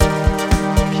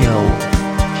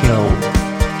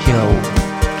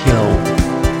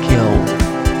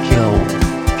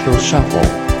Shuffle.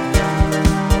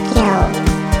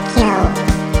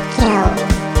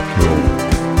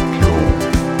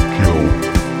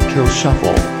 Kill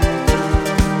Shuffle.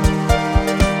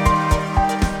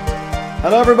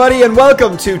 Hello everybody and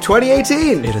welcome to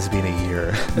 2018. It has been a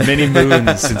year. Many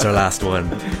moons since our last one.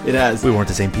 It has. We weren't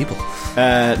the same people.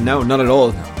 No, not at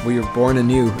all. We were born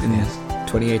anew in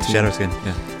 2018. Shed our skin,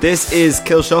 yeah. This is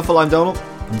Kill Shuffle. I'm Donald.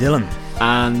 I'm Dylan.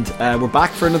 And we're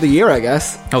back for another year, I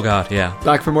guess. Oh god, yeah.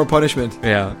 Back for more punishment.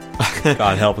 Yeah.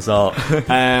 God help us all.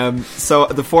 So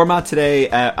the format today,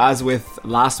 as with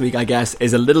last week, I guess,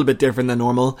 is a little bit different than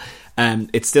normal.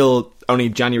 It's still only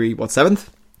January, 7th?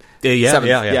 7th.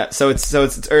 Yeah. So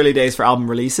it's early days for album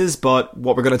releases, but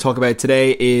what we're going to talk about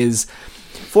today is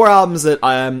 4 albums that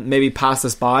maybe passed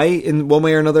us by in one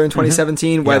way or another in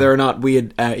 2017, whether or not we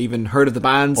had even heard of the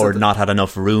bands. Or not had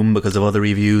enough room because of other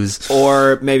reviews.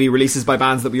 Or maybe releases by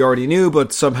bands that we already knew,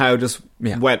 but somehow just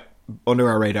went under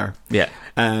our radar. Yeah.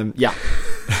 Yeah.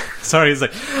 Sorry, it's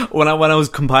like when I was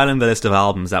compiling the list of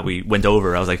albums that we went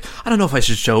over, I was like, I don't know if I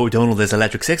should show Donald this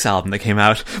Electric Six album that came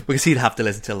out, because he'd have to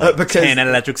listen to like 10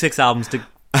 Electric Six albums to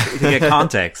get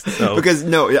context. So. Because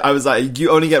I was like, you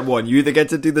only get one. You either get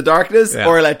to do The Darkness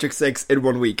or Electric Six in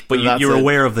 1 week. But you're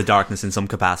aware of The Darkness in some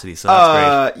capacity, so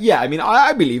that's great. Yeah, I mean,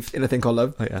 I believe in a thing called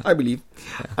love. Oh, yeah. I believe.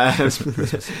 Yeah.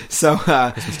 Christmas. So,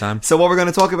 Christmas time. So what we're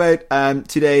going to talk about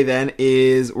today then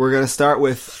is we're going to start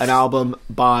with an album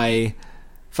by...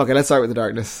 Fuck it, let's start with The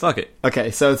Darkness. Fuck it.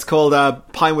 Okay, so it's called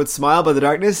Pinewood Smile by The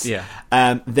Darkness. Yeah.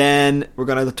 Then we're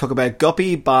going to talk about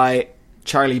Guppy by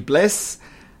Charlie Bliss.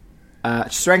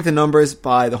 Strength in Numbers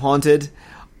by The Haunted.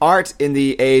 Art in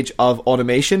the Age of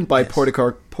Automation by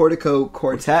Portico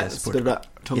Quartet. It's a bit of a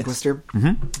tongue twister.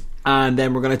 Mm-hmm. And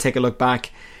then we're going to take a look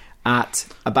back at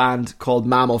a band called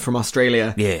Mammal from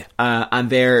Australia. Yeah. And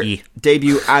their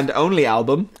debut and only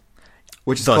album,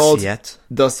 which is called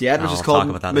Thus Yet, which is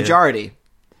called Majority. Later.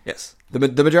 Yes. The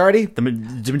Majority? The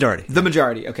Majority. The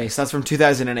Majority. Okay, so that's from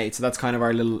 2008. So that's kind of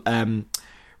our little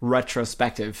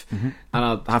retrospective. Mm-hmm. And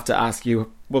I'll have to ask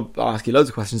you... Well, I'll ask you loads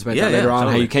of questions about that later on,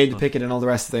 totally. How you came to pick it and all the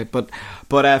rest of it. But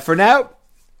for now,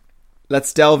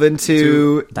 let's delve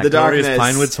into The Darkness.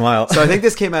 Pinewood Smile. So I think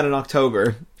this came out in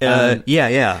October.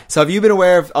 Yeah. So have you been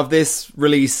aware of this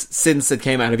release since it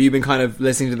came out? Have you been kind of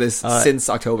listening to this since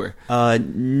October?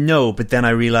 No, but then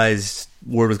I realised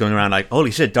word was going around like,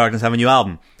 holy shit, Darkness have a new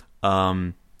album.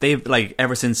 They've, like,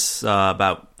 ever since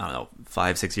about, I don't know,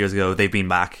 5-6 years ago, they've been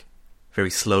back very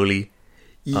slowly.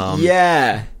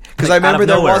 Yeah. Because I remember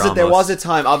there was a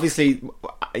time, obviously,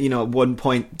 at one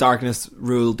point, Darkness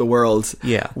ruled the world.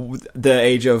 Yeah. The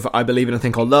age of I Believe in a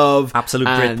Thing Called Love. Absolute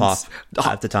Britpop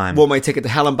at the time. One Way Ticket to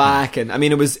Hell and Back. And I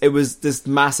mean, it was this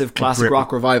massive classic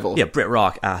rock revival. Yeah, Brit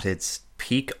rock at its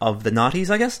peak of the noughties,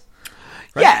 I guess.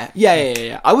 Right?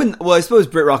 Yeah. I suppose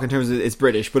Brit rock in terms of it's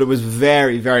British, but it was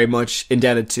very, very much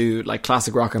indebted to like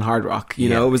classic rock and hard rock. You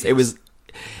know, it was.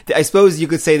 I suppose you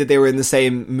could say that they were in the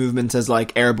same movement as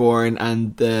like Airborne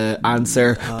and The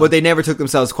Answer, but they never took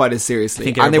themselves quite as seriously. I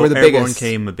think and they were the Airborne biggest.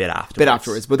 Came a bit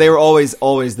afterwards, but they were always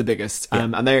the biggest.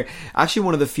 Yeah. And they're actually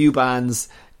one of the few bands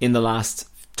in the last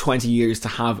 20 years to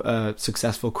have a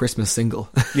successful Christmas single.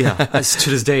 Yeah, to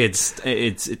this day,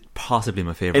 it's possibly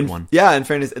my favourite one. Yeah, in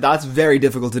fairness, that's very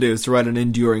difficult to do, is to write an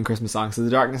enduring Christmas song. So The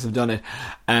Darkness have done it.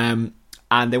 And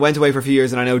they went away for a few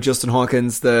years, and I know Justin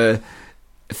Hawkins, the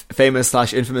famous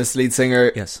 / infamous lead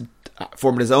singer,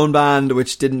 formed his own band,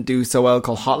 which didn't do so well,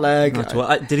 called Hot Leg.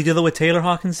 Did he do that with Taylor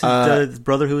Hawkins, the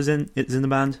brother who is in the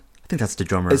band? I think that's the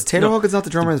drummer. Is Taylor Hawkins not the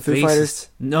drummer in Foo Fighters?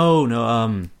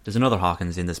 No. There's another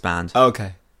Hawkins in this band.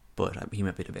 Okay. But he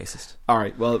might be the bassist.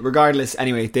 Alright, well, regardless,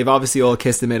 anyway, they've obviously all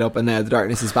kissed and made up, and now The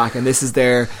Darkness is back, and this is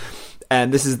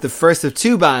this is the first of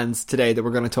 2 bands today that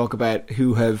we're going to talk about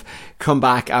who have come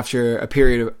back after a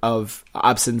period of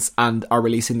absence and are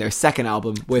releasing their second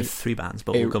album with 3 bands,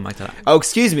 but we'll come back to that. Oh,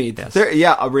 excuse me. Yes.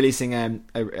 They're releasing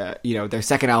their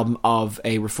second album of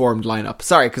a reformed lineup.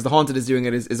 Sorry, because The Haunted is doing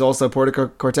it. Is also Portico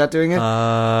Quartet doing it?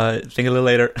 Think a little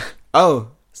later. Oh.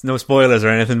 No spoilers or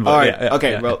anything. But right.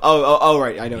 Okay. Well. Oh.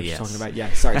 Right. I know what you're talking about.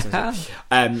 Yeah. Sorry.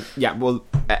 Yeah. Well.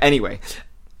 Anyway.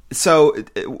 So,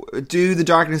 do The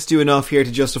Darkness do enough here to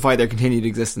justify their continued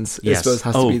existence? Yes. I suppose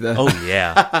has to be the. Oh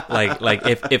yeah. like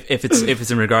if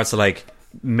it's in regards to like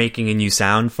making a new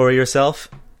sound for yourself,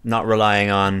 not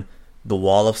relying on the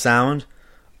wall of sound,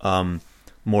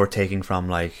 more taking from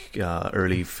like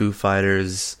early Foo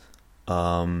Fighters,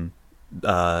 bit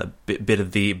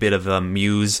of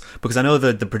Muse, because I know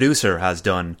the producer has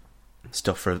done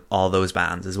stuff for all those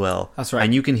bands as well. That's right,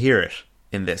 and you can hear it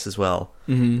in this as well.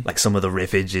 Mm-hmm. Like some of the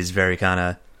riffage is very kind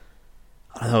of,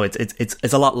 I don't know.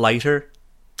 It's a lot lighter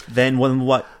than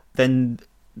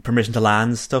Permission to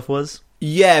Land stuff was.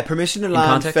 Yeah, Permission to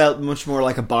Land felt much more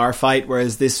like a bar fight,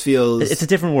 whereas this feels... It's a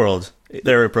different world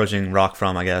they're approaching rock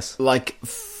from, I guess. Like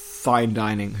fine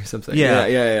dining or something.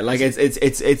 Yeah. Like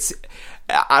it's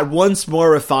at once more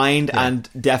refined and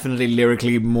definitely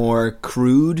lyrically more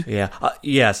crude. Yeah.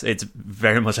 Yes, it's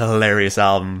very much a hilarious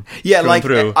album. Yeah, like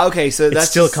okay, so that's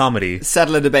still comedy.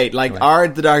 Settle a debate. Like, are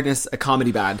The Darkness a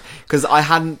comedy band? Because I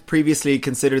hadn't previously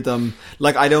considered them.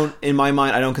 Like, in my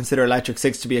mind, I don't consider Electric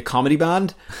Six to be a comedy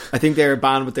band. I think they're a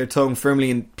band with their tongue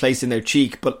firmly placed in their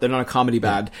cheek, but they're not a comedy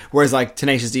band. Whereas like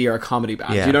Tenacious D are a comedy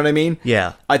band. Yeah. You know what I mean?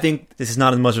 Yeah. I think this is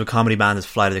not as much of a comedy band as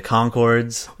Flight of the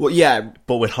Conchords. Well, yeah,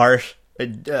 but with heart.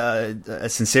 A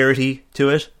sincerity to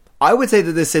it. I would say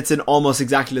that this sits in almost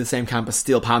exactly the same camp as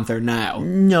Steel Panther now.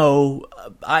 No,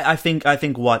 I think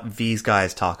what these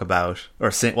guys talk about,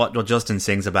 or what Justin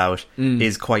sings about,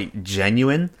 is quite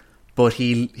genuine. But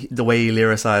the way he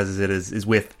lyricizes it is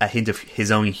with a hint of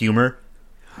his own humor,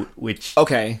 which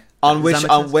where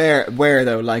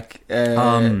though, like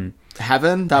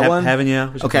Heaven, that one? Heaven,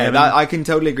 yeah. Okay, I can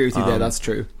totally agree with you there. That's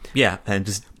true. Yeah, and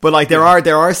just but like there are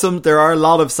a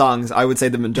lot of songs. I would say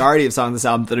the majority of songs on this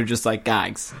album that are just like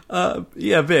gags.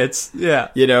 Yeah, bits. Yeah,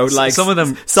 you know, like some of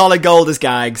them. Solid Gold is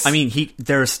gags. I mean,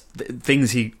 there's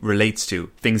things he relates to,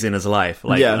 things in his life.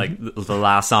 Like the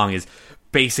last song is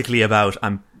basically about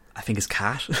I think his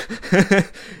cat.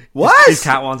 What? His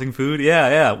cat wanting food.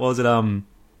 Yeah. What was it?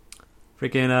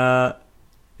 Freaking.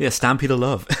 Yeah, Stampede of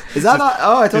Love. Is that not...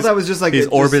 Oh, I thought that was just like... His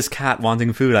Orbis cat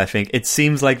wanting food, I think. It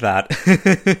seems like that.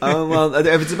 Oh, well,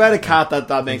 if it's about a cat,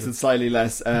 that makes it slightly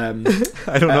less I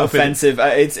don't know offensive.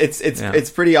 It's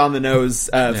pretty on the nose,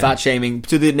 fat shaming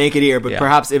to the naked ear, but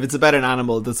perhaps if it's about an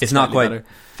animal, it's not quite better.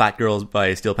 Fat Girls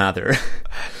by Steel Panther.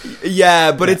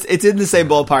 Yeah, but it's in the same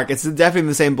ballpark. It's definitely in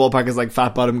the same ballpark as like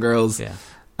Fat Bottom Girls. Yeah.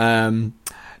 And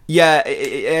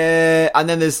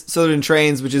then there's Southern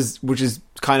Trains, which is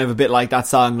kind of a bit like that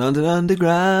song London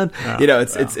Underground. You know,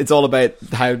 it's all about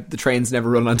how the trains never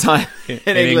run on time in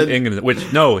England. Which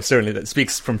certainly that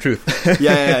speaks from truth.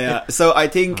 Yeah. So I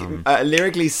think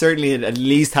lyrically, certainly at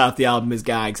least half the album is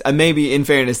gags, and maybe in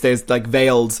fairness, there's like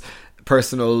veiled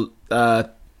personal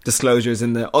disclosures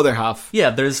in the other half. Yeah,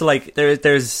 there's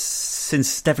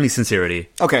definitely sincerity.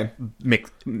 Okay,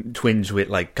 twinge with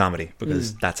like comedy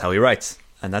because that's how he writes.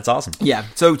 And that's awesome. Yeah.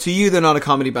 So to you, they're not a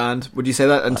comedy band. Would you say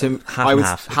that? And to half and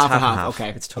half. Half and half. Okay.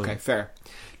 It's totally fair.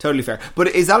 Totally fair. But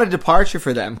is that a departure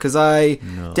for them? Because I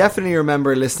definitely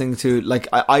remember listening to, like,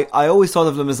 I always thought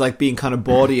of them as like being kind of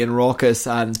bawdy and raucous,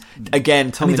 and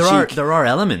again, tongue in cheek. There are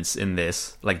elements in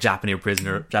this, like Japanese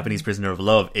Prisoner of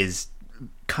Love is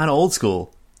kind of old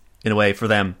school in a way for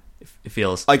them. It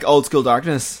feels like old school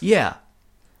Darkness. Yeah.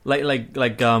 Like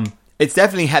it's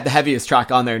definitely the heaviest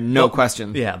track on there, no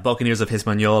question. Yeah, Buccaneers of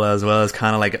Hispaniola as well is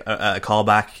kind of like a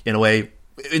callback in a way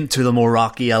into the more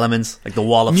rocky elements, like the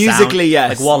Wall of musically, Sound.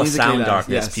 Yes, like Wall of Sound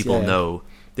Darkness. Yes, people know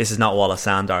this is not Wall of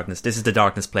Sound Darkness. This is the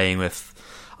Darkness playing with.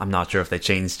 I'm not sure if they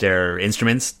changed their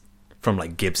instruments from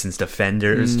like Gibson's to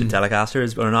Fenders to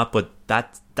Telecasters or not, but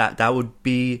that would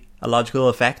be a logical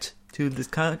effect to this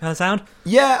kind of sound.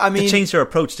 Yeah, I mean, to change their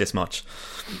approach this much.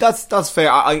 That's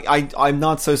fair. I'm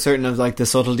not so certain of like the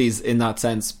subtleties in that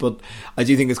sense, but I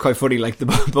do think it's quite funny, like the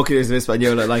Buccaneers of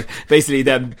Hispaniola, like basically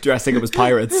them dressing up as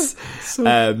pirates.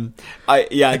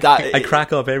 I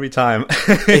crack up every time.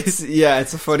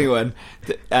 It's a funny one.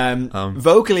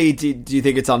 Vocally, do you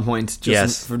think it's on point?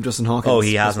 Yes, from Justin Hawkins. Oh,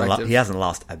 he hasn't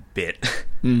lost a bit.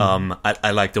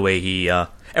 I like the way he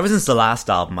ever since the last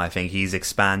album, I think he's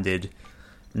expanded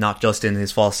not just in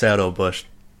his falsetto, but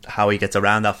how he gets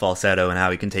around that falsetto and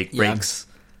how he can take breaks,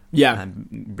 and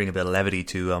bring a bit of levity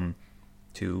to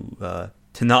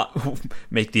not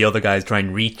make the other guys try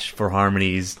and reach for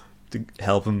harmonies to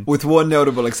help him. With one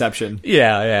notable exception.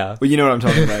 Yeah. Well, you know what I'm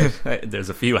talking about. There's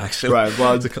a few, actually. Right,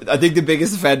 well, I think the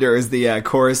biggest offender is the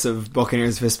chorus of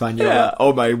Buccaneers of Hispaniola. Yeah.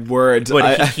 Oh, my word.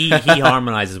 But he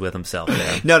harmonizes with himself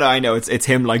there. No, I know. It's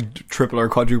him, like, triple or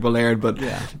quadruple layered, but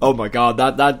oh my god,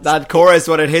 that chorus,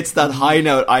 when it hits that high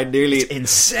note, it's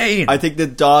insane. I think the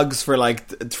dogs for,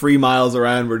 like, 3 miles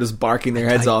around were just barking their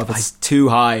heads off. It's too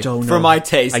high for my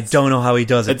taste. I don't know how he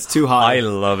does it. It's too high. I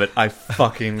love it. I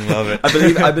fucking love it.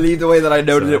 I believe the way that I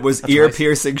noted it was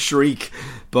ear-piercing shriek,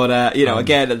 but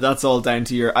again, that's all down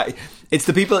to your. It's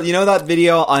the people. You know that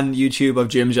video on YouTube of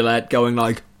Jim Gillette going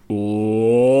like,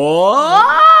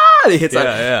 "What?" He hits that.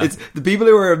 Yeah. It's the people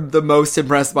who are the most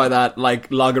impressed by that, like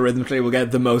logarithmically, will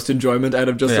get the most enjoyment out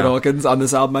of Justin Hawkins on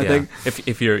this album. I think.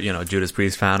 If you're Judas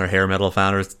Priest fan or hair metal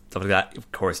fan or stuff like that.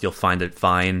 Of course, you'll find it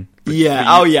fine.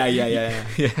 Yeah. Yeah.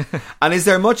 And is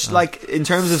there much like in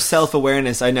terms of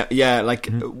self-awareness? I know. Yeah. Like,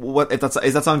 what if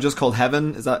is that song just called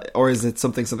Heaven? Is that, or is it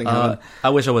something Heaven? I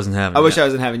wish I was in heaven. I wish I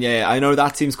was in heaven. Yeah. I know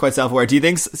that seems quite self-aware. Do you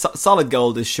think Solid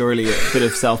Gold is surely a bit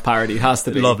of self-parody? It has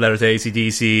to be. Love Letter to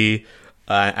AC/DC.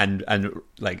 And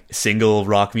like single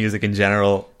rock music in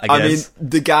general, I guess. I mean,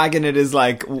 the gag in it is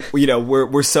like, you know,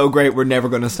 we're so great, we're never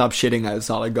going to stop shitting out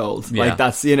Solid Gold. Yeah. Like,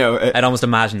 that's, you know, I'd almost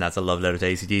imagine that's a love letter to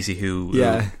AC/DC, who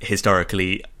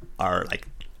historically are like,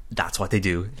 that's what they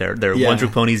do. They're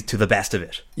one-trick ponies to the best of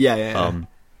it.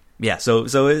 Yeah. So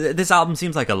this album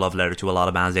seems like a love letter to a lot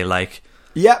of bands they like.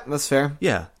 Yeah, that's fair.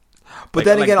 Yeah. But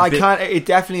then again, I can't. It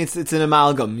definitely it's an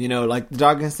amalgam. You know, like the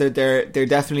Darkness, they're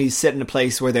definitely sit in a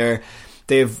place where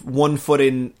they've one foot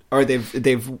in, or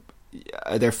they've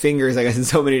their fingers, I guess, in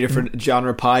so many different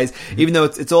genre pies. Even though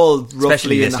it's all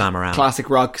roughly in the classic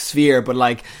rock sphere, but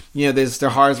like, you know, there's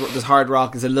hard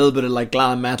rock, there's a little bit of like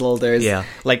glam metal. There's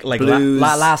like blues.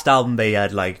 Last album they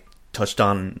had like touched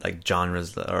on like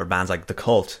genres or bands like The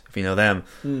Cult, if you know them,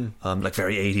 like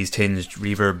very 80s tinged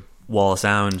reverb wall of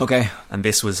sound. Okay. And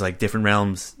this was like different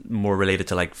realms, more related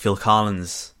to like Phil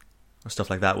Collins or stuff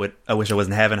like that. With I Wish I Was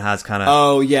in Heaven has kind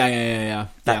of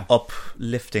that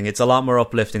uplifting. It's a lot more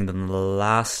uplifting than the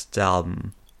last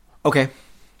album. Okay.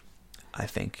 I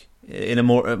think in a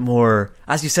more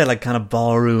as you said, like kind of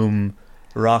ballroom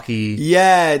rocky.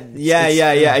 Yeah.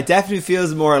 It definitely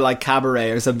feels more like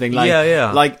Cabaret or something.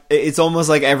 Like like it's almost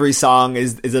like every song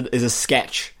is a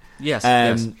sketch. Yes.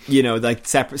 You know, like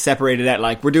separated out.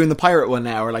 Like, we're doing the pirate one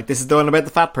now, or like this is the one about the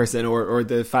fat person, or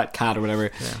the fat cat, or whatever.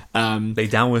 Yeah. Lay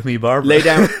Down With Me, Barbara. Lay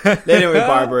down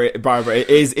with Barbara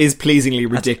is pleasingly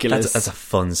ridiculous. That's a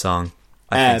fun song.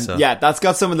 I think so. Yeah, that's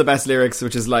got some of the best lyrics,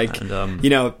 which is like, you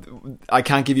know, I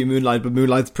can't give you Moonlight, but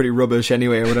Moonlight's pretty rubbish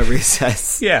anyway, or whatever he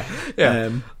says. Yeah.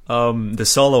 The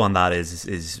solo on that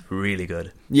is really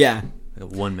good. Yeah.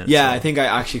 1 minute. Yeah, solo. I think I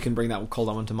actually can bring that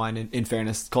one to mind. In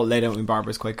fairness, called "Lay Down with Me, Barbara"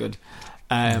 is quite good.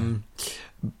 What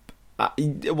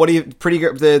do you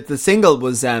the single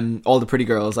was All the Pretty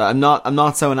Girls. I'm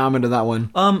not so enamored of that one.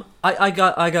 I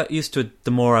got used to it the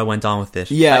more I went on with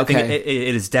it. Yeah, I think it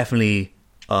is definitely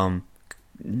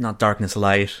not darkness,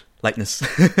 lightness.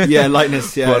 Yeah,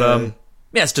 lightness. Yeah, but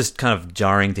it's just kind of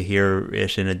jarring to hear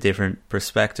it in a different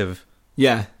perspective.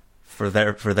 Yeah. For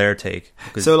their take.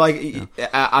 So like,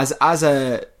 as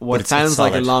a what sounds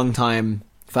like a long time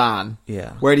fan,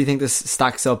 where do you think this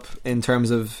stacks up in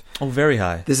terms of? Oh, very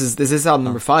high. This is album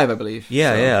number 5, I believe.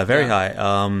 Yeah, very high.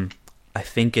 I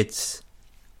think it's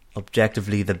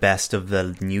objectively the best of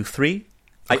the new 3.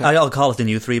 Okay. I'll call it the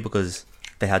new 3 because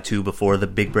they had 2 before the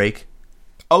big break.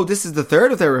 Oh, this is the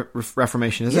third of their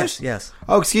reformation, is it? Yes.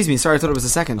 Oh, excuse me. Sorry, I thought it was the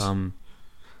second.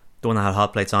 The one that had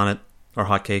Hot Plates on it, or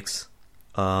Hot Cakes.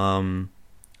 And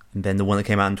then the one that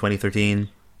came out in 2013,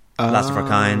 Last of Our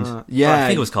Kind. Yeah, I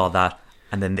think it was called that.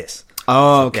 And then this.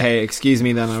 Oh, okay. Yeah. Excuse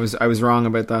me. Then I was wrong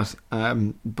about that.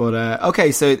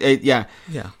 Okay. So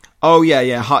Oh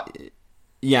yeah.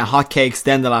 Hot Cakes,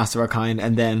 then The Last of Our Kind,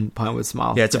 and then Pinewood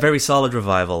Smile. Yeah, it's a very solid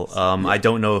revival. I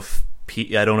don't know if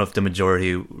the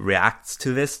majority reacts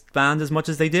to this band as much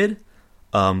as they did,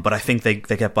 but I think they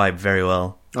get by very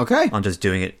well. Okay. On just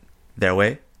doing it their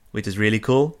way, which is really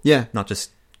cool. Yeah. Not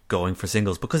just going for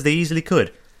singles, because they easily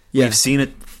could. Yeah. We've seen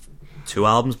it 2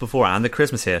 albums before, and the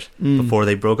Christmas hit before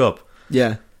they broke up.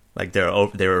 Yeah. Like they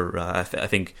were I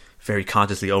think very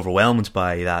consciously overwhelmed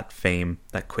by that fame,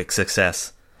 that quick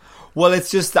success. Well,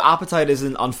 it's just the appetite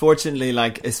isn't, unfortunately,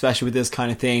 like, especially with this kind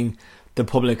of thing, the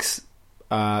public's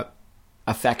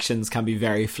affections can be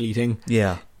very fleeting.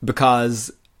 Yeah.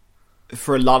 Because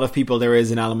for a lot of people there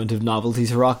is an element of novelty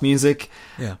to rock music.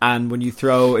 Yeah. And when you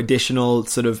throw additional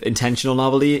sort of intentional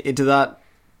novelty into that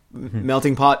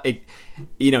melting pot,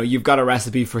 you've got a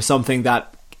recipe for something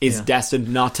that is destined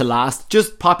not to last,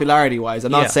 just popularity wise.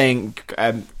 I'm not saying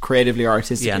creatively or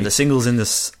artistically. Yeah, and the singles in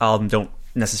this album don't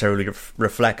necessarily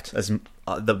reflect as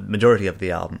the majority of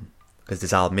the album, because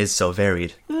this album is so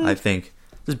varied. I think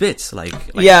there's bits like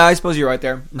I suppose you're right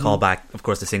there. Callback, of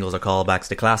course the singles are callbacks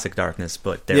to classic Darkness,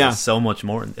 but there's so much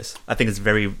more in this. I think it's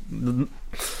the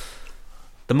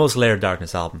most layered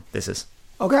Darkness album this is.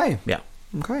 Okay.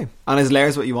 And is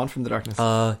layers what you want from the Darkness?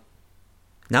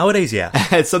 Nowadays,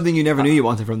 it's something you never knew you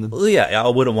wanted from them. Well, I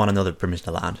wouldn't want another Permission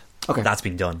to Land. Okay, that's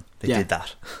been done. They did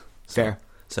that. Fair.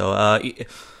 So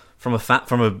from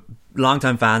a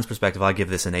long-time fan's perspective, I give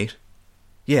this an 8.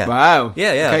 Yeah. Wow.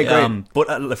 Yeah. Okay, great.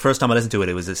 But the first time I listened to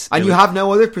it was this. And you have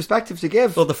no other perspective to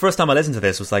give. Well, the first time I listened to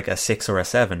this was like a 6 or a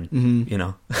 7. You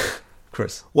know. of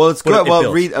course. Well, it's good.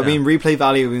 Well, I mean, replay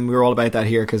value. I mean, we're all about that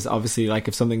here because obviously, like,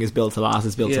 if something is built to last,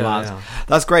 it's built to last. Yeah.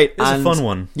 That's great. It's a fun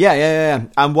one. Yeah.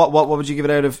 And what would you give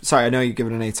it out of? Sorry, I know you give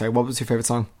it an 8. Sorry, what was your favorite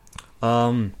song?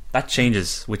 That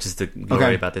changes, which is the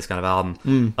glory about this kind of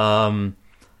album.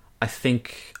 I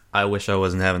think I Wish I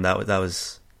Was in Heaven. That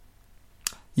was.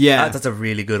 Yeah, that's a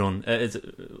really good one. It's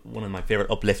one of my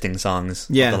favorite uplifting songs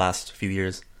of the last few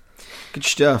years. Good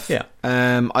stuff. Yeah.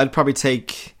 I'd probably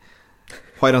take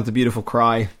Why Don't the Beautiful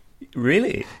Cry.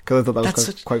 Really? Because I thought that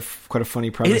was quite a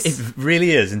funny premise. It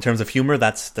really is. In terms of humour,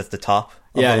 that's the top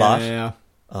of the lot. Yeah.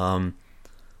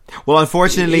 Well,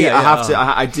 unfortunately,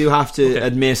 I do have to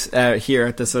admit here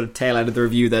at the sort of tail end of the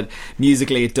review that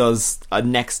musically it does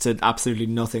next to absolutely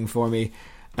nothing for me.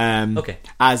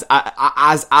 As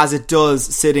it does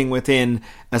sitting within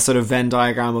a sort of Venn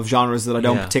diagram of genres that I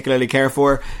don't particularly care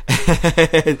for.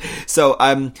 So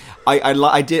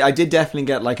I did definitely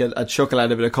get like a chuckle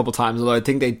out of it a couple times, although I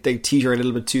think they teeter a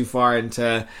little bit too far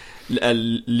into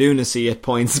lunacy at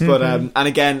points. But and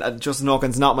again, Justin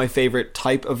Hawkins not my favourite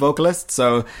type of vocalist,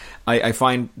 so I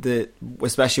find that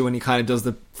especially when he kind of does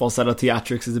the falsetto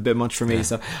theatrics is a bit much for me.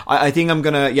 So I think I'm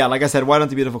gonna like I said, Why Don't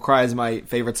the Beautiful Cry is my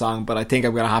favourite song, but I think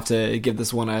I'm gonna have to give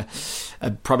this one a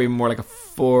probably more like a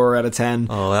 4 out of 10.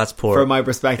 Oh, that's poor from my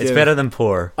perspective. It's better than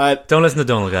poor. Don't listen to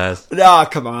Donald, guys. No,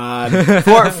 come on.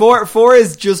 Four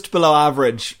is just below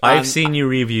average. I've seen you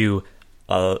review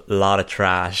a lot of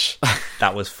trash.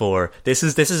 That was 4. This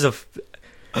is a.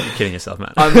 You're kidding yourself,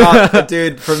 man. I'm not,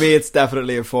 dude. For me, it's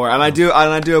definitely a 4, and I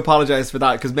do apologize for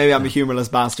that because maybe I'm a humorless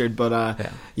bastard, but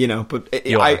you know, but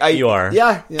you are.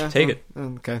 Yeah. Take it.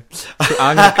 Okay.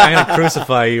 I'm gonna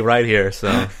crucify you right here. So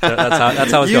that's how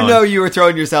it's going. You know, you were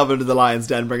throwing yourself into the lion's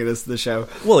den bringing this to the show.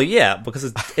 Well, yeah,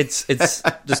 because it's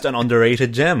just an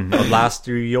underrated gem of last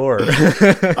year.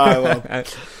 I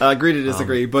agree to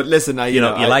disagree, but listen, you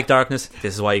like darkness.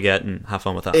 This is why you get and have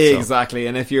fun with that. Exactly,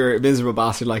 and if you're a miserable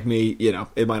bastard like me, you know,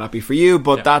 it might not be for you,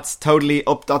 but that's totally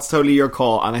your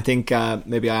call, and I think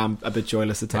maybe I am a bit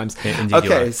joyless at times.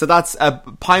 Okay, so that's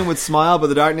Pinewood Smile by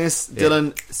The Darkness.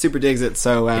 Dylan super digs it,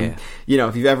 so you know,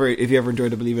 if you ever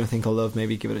enjoyed a Believe in a Thing Called Love,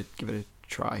 maybe give it a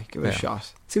try, give it a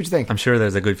shot, see what you think. I'm sure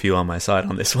there's a good few on my side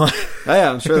on this one.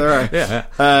 I'm sure there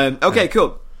are. Okay,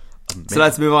 cool. So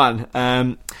let's move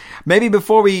on. Maybe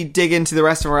before we dig into the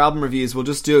rest of our album reviews, we'll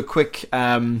just do a quick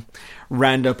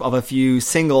roundup of a few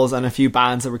singles and a few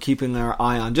bands that we're keeping our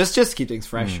eye on, just to keep things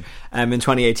fresh in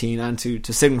 2018 and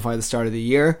to signify the start of the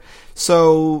year.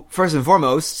 So first and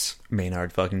foremost,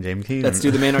 Maynard fucking James Keenan. Let's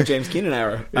do the Maynard James Keenan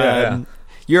hour.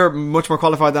 You're much more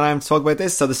qualified than I am to talk about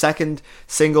this. So the second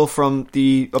single from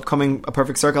the upcoming A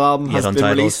Perfect Circle album has been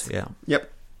released.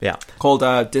 Yeah.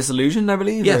 Called Disillusion, I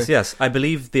believe? Yes. I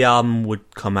believe the album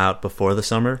would come out before the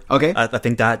summer. Okay. I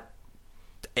think that,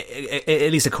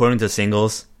 at least according to the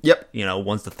singles, you know,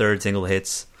 once the third single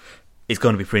hits, it's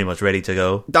going to be pretty much ready to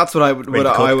go. That's what I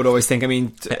would always think. I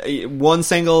mean, one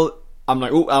single, I'm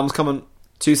like, oh, album's coming.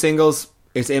 2 singles,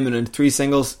 it's imminent. 3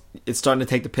 singles, it's starting to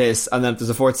take the piss. And then if there's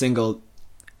a 4th single...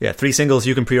 Yeah, 3 singles,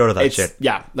 you can pre-order that shit.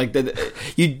 Yeah, like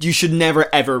you should never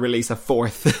ever release a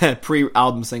 4th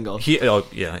pre-album single.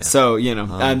 Yeah. So you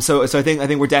know, so I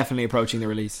think we're definitely approaching the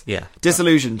release. Yeah.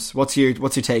 Disillusioned. What's your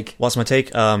take? What's my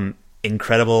take?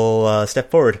 Incredible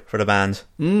step forward for the band.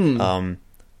 In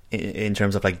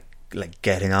terms of like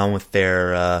getting on with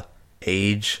their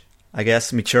age, I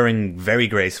guess, maturing very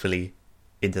gracefully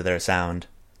into their sound.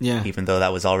 Yeah. Even though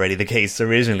that was already the case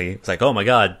originally, it's like, oh my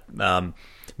god.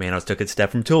 Maynard took a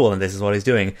step from Tool, and this is what he's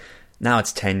doing. Now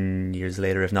it's 10 years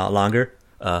later, if not longer.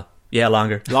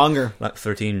 Longer. Like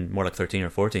 13, more like 13 or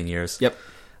 14 years. Yep.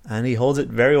 And he holds it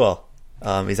very well.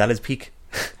 He's at his peak,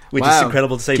 which is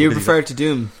incredible to say. Do you prefer it to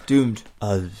Doomed?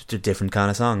 To different kind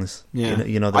of songs. Yeah.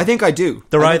 You know I think I do.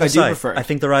 I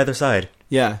think they're either side.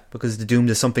 Yeah. Because the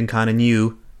Doomed is something kind of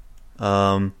new.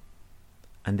 And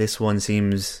this one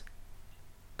seems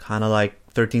kind of like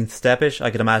 13th Step-ish. I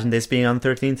could imagine this being on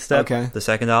 13th Step, the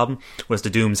second album, whereas the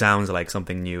Doom sounds like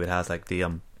something new. It has like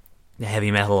the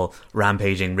heavy metal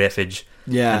rampaging riffage,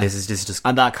 and this is just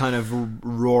and that kind of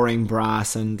roaring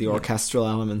brass and the orchestral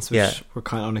elements, which were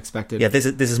kind of unexpected. This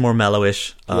is more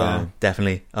mellowish.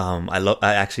 Definitely. I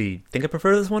actually think I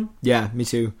prefer this one. Yeah, me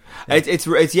too. It's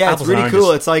really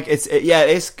cool. It's like it's at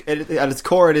its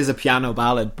core it is a piano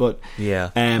ballad, but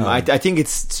I think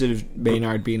it's sort of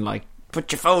Maynard being like, put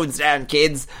your phones down,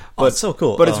 kids. But it's so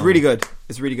cool. But it's really good.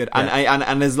 It's really good.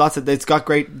 And there's lots of, it's got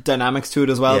great dynamics to it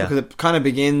as well, because it kind of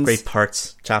begins, great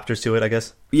chapters to it, I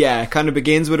guess. Yeah, it kind of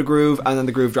begins with a groove, and then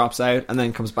the groove drops out, and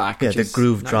then comes back. Yeah, the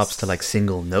groove drops to like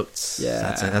single notes.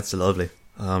 Yeah, that's lovely.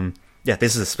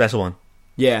 This is a special one.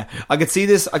 Yeah, I could see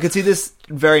this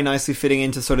very nicely fitting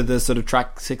into sort of the sort of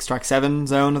track 6, track 7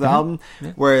 zone of the album.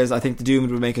 Yeah. Whereas I think the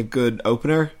Doomed would make a good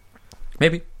opener.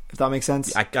 Maybe, if that makes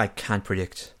sense. I can't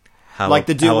predict how. Like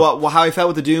how I felt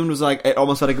with the Doomed was like it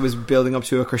almost felt like it was building up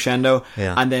to a crescendo,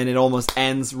 and then it almost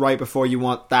ends right before you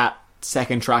want that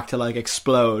second track to like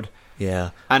explode.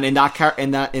 Yeah, and in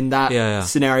that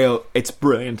scenario, it's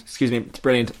brilliant. Excuse me, it's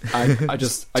brilliant. I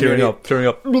just tearing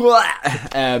up.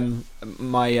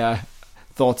 My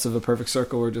thoughts of A Perfect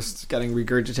Circle were just getting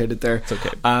regurgitated there. It's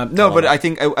okay. But I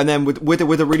think, and then with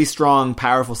a really strong,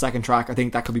 powerful second track, I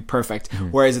think that could be perfect. Mm-hmm.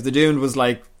 Whereas if the Doomed was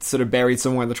like sort of buried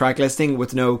somewhere in the track listing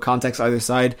with no context either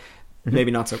side, maybe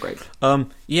not so great.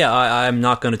 I'm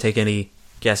not going to take any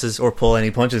guesses or pull any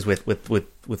punches with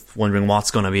wondering what's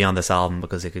going to be on this album,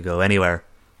 because it could go anywhere.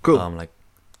 Cool. Like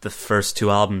the first 2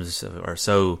 albums are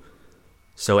so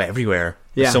everywhere.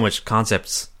 There's so much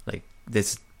concepts. Like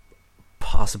this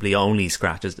possibly only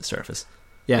scratches the surface.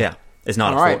 Yeah. It's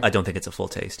not I don't think it's a full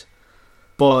taste.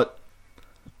 But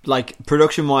like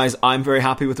production wise, I'm very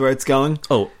happy with where it's going.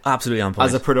 Oh, absolutely on point.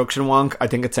 As a production wonk, I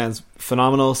think it sounds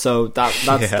phenomenal. So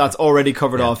that's already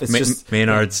covered off. It's just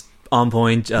Maynard's on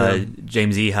point.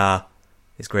 James Iha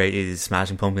is great. He's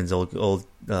Smashing Pumpkins' old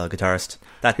guitarist.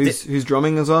 Who's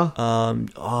drumming as well? I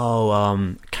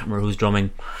can't remember who's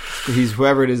drumming. He's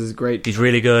whoever it is great. He's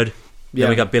really good. Yeah,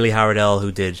 then we got Billy Howardell,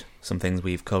 who did some things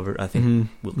we've covered. I think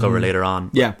we'll cover later on.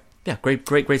 Yeah,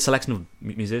 great selection of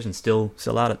musicians. Still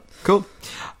at it. Cool.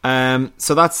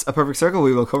 So that's A Perfect Circle.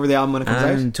 We will cover the album when it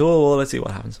comes out. Tool. Let's see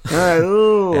what happens.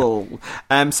 So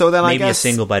then maybe I guess a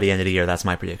single by the end of the year. That's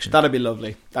my prediction. That'd be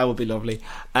lovely. That would be lovely.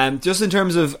 Just in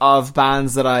terms of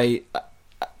bands that I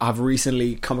have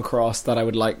recently come across that I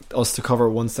would like us to cover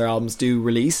once their albums do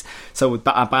release. So with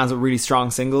bands with really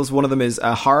strong singles, one of them is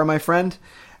Horror, My Friend.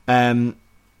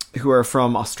 Who are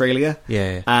from Australia,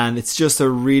 and it's just a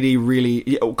really,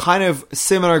 really kind of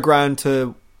similar ground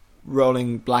to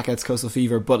Rolling Blackouts, Coastal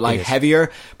Fever, but like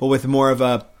heavier, but with more of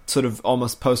a sort of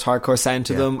almost post-hardcore sound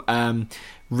to them.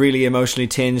 Really emotionally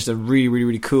tinged and really, really,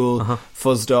 really cool,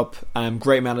 fuzzed up,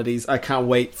 great melodies. I can't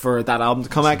wait for that album to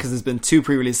come out because there's been 2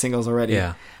 pre-release singles already.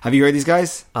 Yeah. Have you heard these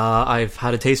guys? I've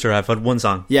had a taster. I've had one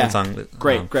song. Yeah, one song.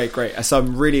 Great. So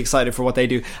I'm really excited for what they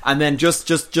do. And then just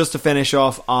to finish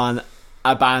off on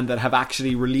a band that have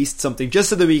actually released something, just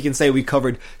so that we can say we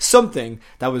covered something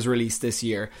that was released this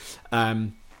year.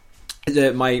 My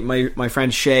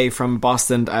friend Shay from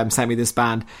Boston sent me this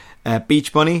band,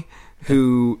 Beach Bunny,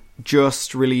 who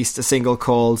just released a single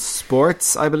called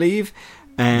Sports, I believe,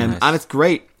 and it's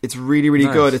great. It's really,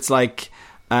 really good. It's like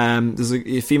there's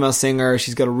a female singer.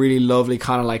 She's got a really lovely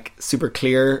kind of like super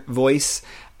clear voice,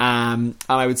 and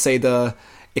I would say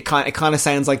it kind of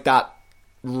sounds like that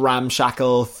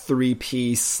ramshackle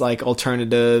 3-piece like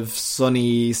alternative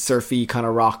sunny surfy kind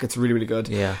of rock. It's really, really good.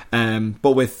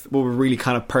 But with really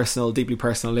kind of deeply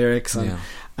personal lyrics, and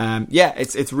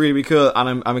it's really, really cool.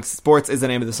 And I'm Sports is the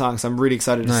name of the song, so I'm really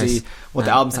excited to see what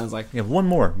the album sounds like. One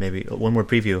more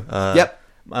preview.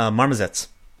 Marmozets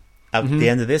at the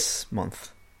end of this month.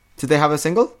 Did they have a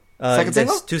single? Second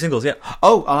single? 2 singles.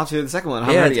 I'll have to hear the second one. I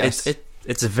haven't heard it yet.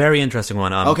 It's a very interesting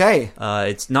one. Okay.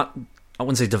 It's not, I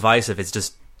wouldn't say divisive, it's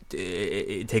just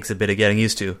it takes a bit of getting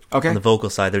used to. Okay. On the vocal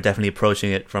side, they're definitely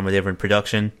approaching it from a different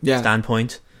production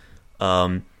standpoint.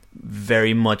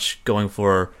 Very much going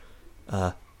for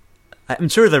I'm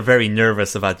sure they're very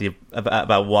nervous about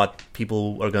what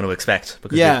people are going to expect,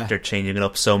 because they're changing it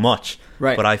up so much.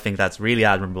 Right. But I think that's really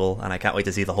admirable, and I can't wait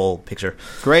to see the whole picture.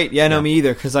 Great. Me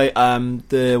either, because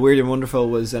the Weird and Wonderful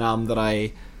was an album that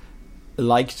I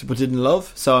liked but didn't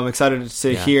love, so I'm excited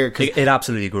to hear, cause it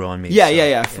absolutely grew on me.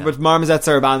 But Marmozets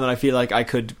are a band that I feel like I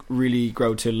could really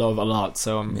grow to love a lot,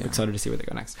 so I'm excited to see where they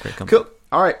go next. Cool.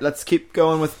 Alright, let's keep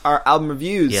going with our album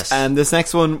reviews. Yes. And this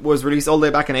next one was released all the way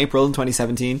back in April in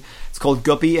 2017. It's called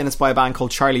Guppy, and it's by a band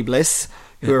called Charlie Bliss,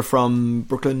 who are from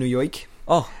Brooklyn, New York.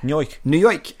 Oh, New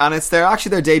York. And it's their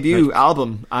debut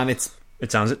album, and it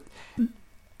sounds it.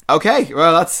 Okay,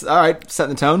 well that's alright,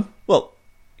 setting the tone. Well,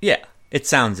 yeah. It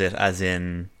sounds it, as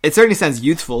in... It certainly sounds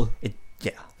youthful.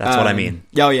 That's what I mean.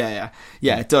 Yeah,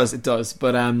 it does.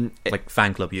 But like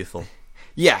fan club youthful.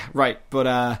 Yeah, right.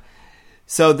 But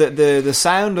so the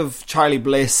sound of Charlie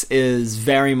Bliss is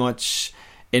very much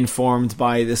informed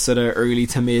by the sort of early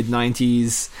to mid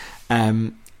 90s.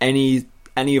 Any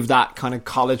of that kind of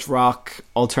college rock,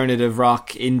 alternative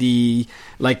rock, indie,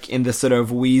 like in the sort of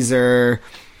Weezer,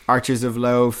 Archers of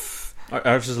Loaf.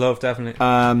 Archers of Loaf,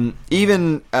 definitely.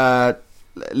 Even a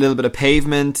little bit of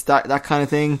Pavement, that kind of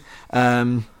thing.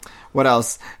 What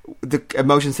else? The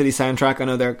Emotion City soundtrack, I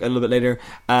know they're a little bit later.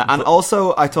 And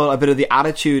also, I thought a bit of the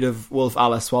attitude of Wolf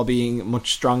Alice while being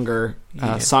much stronger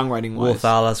songwriting-wise. Wolf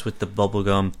Alice with the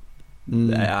bubblegum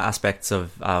aspects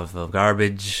of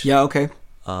Garbage. Yeah, okay.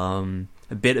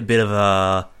 A bit of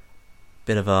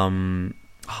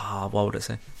what would I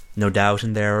say? No Doubt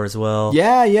in there as well.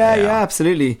 Yeah,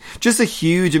 absolutely. Just a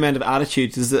huge amount of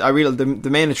attitude. I realize the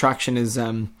main attraction is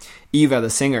Eva, the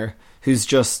singer, who's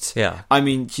just. Yeah. I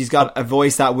mean, she's got a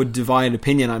voice that would divide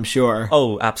opinion, I'm sure.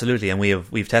 Oh, absolutely, and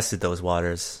we've tested those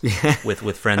waters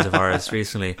with friends of ours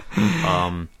recently,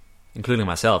 including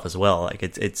myself as well. Like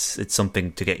it's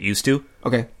something to get used to.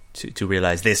 Okay. To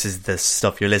realize this is the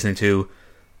stuff you're listening to.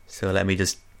 So let me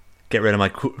just get rid of my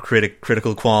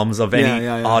critical qualms of any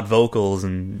odd vocals.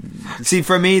 And see,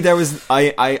 for me, there was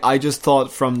I just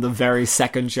thought from the very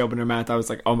second she opened her mouth, I was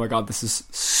like, oh my god, this is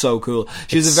so cool.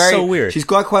 She's so weird. She's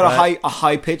got quite a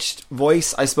high pitched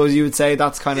voice, I suppose you would say.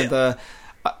 That's kind of the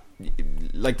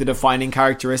like the defining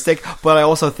characteristic. But I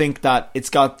also think that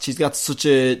she's got such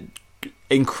a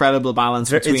incredible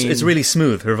balance between. It's really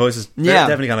smooth. Her voice is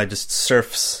definitely kind of just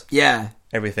surfs. Yeah.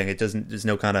 Everything. It doesn't. There's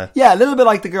no kind of. Yeah, a little bit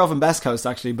like the girl from Best Coast,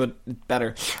 actually, but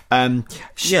better.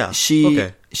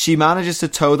 She manages to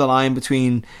toe the line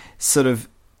between sort of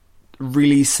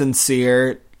really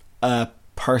sincere,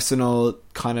 personal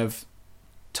kind of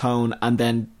tone, and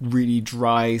then really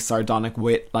dry, sardonic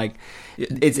wit. Like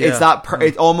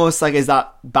it's almost like is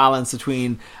that balance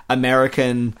between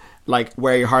American, like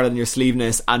wear your heart on your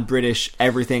sleeveness, and British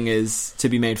everything is to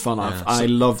be made fun of. I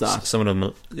love that. Some of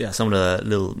the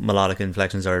little melodic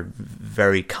inflections are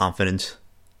very confident.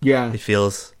 Yeah, it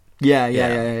feels.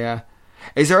 Yeah.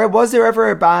 Was there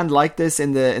ever a band like this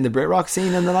in the Brit rock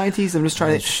scene in the 90s? I'm just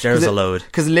trying to. There's a load,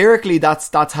 because lyrically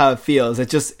that's how it feels. It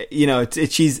just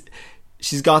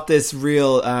she's got this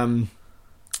real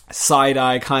side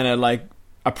eye kind of like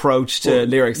approach to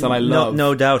lyrics that I love.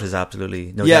 No Doubt is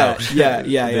absolutely doubt.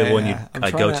 The one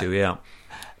I'd go to. Yeah.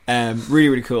 Really,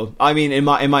 really cool. I mean, in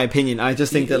my opinion, I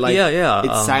just think that like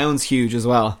it sounds huge as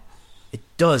well. It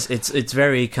does. It's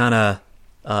very kind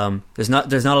of there's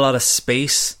not a lot of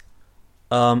space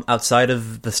outside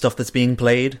of the stuff that's being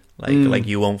played. Like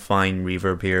you won't find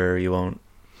reverb here. You won't.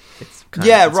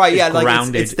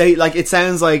 Grounded. It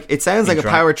sounds like a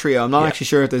power trio. I'm not actually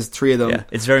sure if there's three of them. Yeah,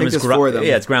 it's very much four of them.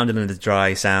 Yeah, it's grounded in the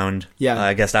dry sound. Yeah,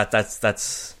 I guess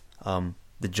that's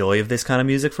the joy of this kind of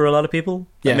music for a lot of people.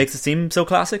 That makes it seem so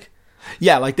classic.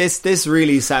 Yeah, like this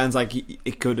really sounds like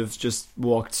it could have just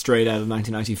walked straight out of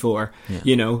 1994.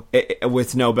 You know,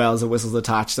 with no bells or whistles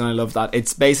attached, and I love that.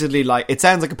 It's basically like it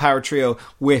sounds like a power trio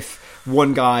with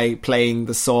one guy playing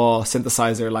the saw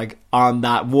synthesizer like on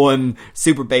that one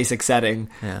super basic setting.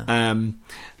 I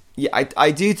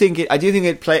do think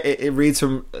it reads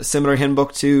from a similar hymn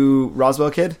book to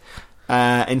Roswell Kid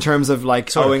in terms of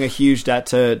like owing a huge debt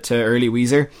to early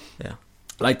Weezer.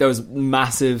 Like those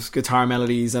massive guitar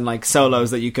melodies and like solos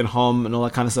that you can hum and all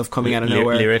that kind of stuff coming out of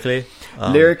nowhere.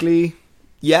 Lyrically,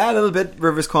 yeah, a little bit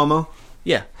Rivers Cuomo.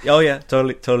 Yeah. Oh yeah,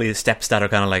 totally. Steps that are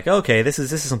kind of like, okay, this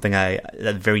is something a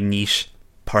very niche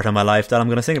part of my life that I'm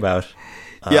going to sing about.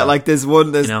 Like there's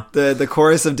the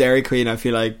chorus of Dairy Queen I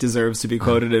feel like deserves to be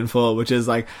quoted in full, which is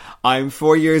like, I'm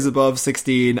 4 years above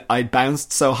 16, I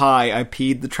bounced so high I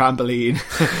peed the trampoline.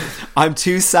 I'm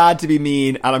too sad to be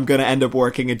mean and I'm gonna end up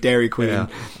working at Dairy Queen.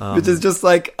 Which is just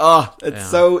like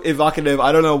it's so evocative.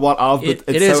 I don't know what of, but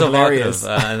it's so hilarious.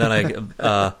 And then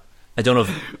I don't know if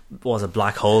it was a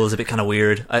black hole is a bit kind of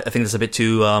weird. I think it's a bit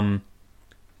too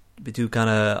kind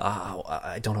of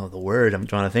I don't know the word I'm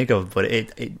trying to think of, but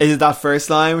it is it that first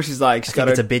line where she's like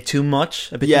it's a bit too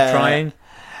much, a bit too trying.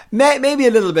 Maybe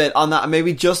a little bit on that.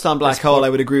 Maybe just on Black Hole, I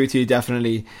would agree with you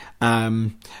definitely.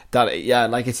 That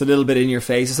like it's a little bit in your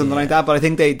face or something like that. But I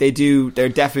think they're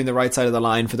definitely on the right side of the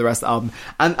line for the rest of the album,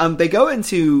 and they go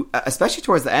into especially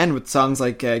towards the end with songs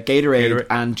like Gatorade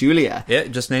and Julia. Yeah,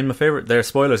 just name my favorite. They're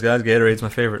spoilers, guys. Gatorade's my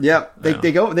favorite. Yeah,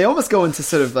 they almost go into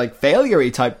sort of like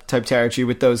failure-y type territory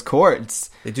with those chords.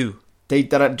 They do.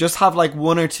 That just have like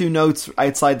one or two notes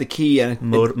outside the key and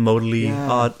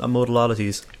modal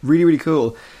oddities. Really, really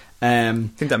cool. I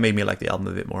think that made me like the album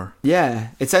a bit more. Yeah,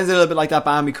 it sounds a little bit like that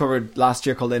band we covered last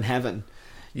year called In Heaven.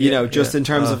 In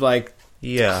terms of like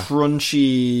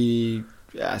crunchy,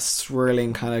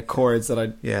 swirling kind of chords that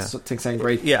I think sound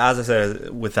great. Yeah, as I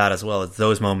said with that as well, it's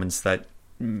those moments that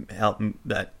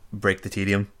that break the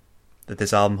tedium that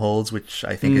this album holds, which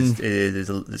I think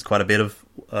is quite a bit of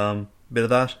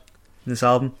that. This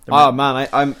album.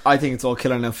 I think it's all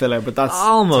killer no filler, but that's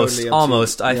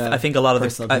almost. I think a lot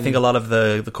of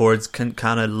the chords can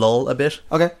kind of lull a bit.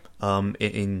 Okay.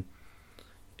 In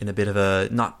in a bit of a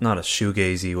not a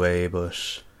shoegazy way,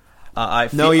 but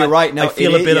you're right. No, I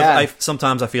feel a bit of.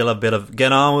 Sometimes I feel a bit of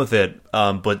get on with it,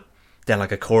 but then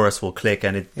like a chorus will click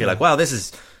and it'd be like, wow, this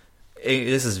is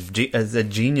a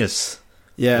genius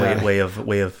way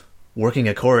of working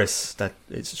a chorus that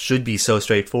it should be so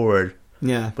straightforward.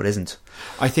 Yeah, but isn't.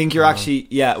 I think you're actually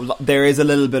there is a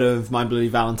little bit of My Bloody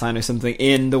Valentine or something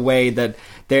in the way that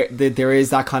there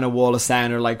is that kind of wall of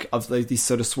sound or like of like these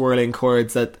sort of swirling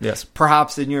chords that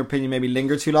perhaps in your opinion maybe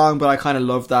linger too long, but I kind of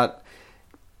love that.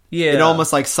 Yeah, it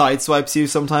almost like sideswipes you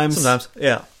sometimes.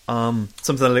 Yeah.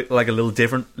 Something like a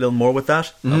little more with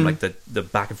that, like the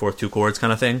back and forth 2 chords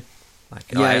kind of thing.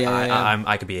 Like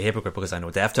I could be a hypocrite because I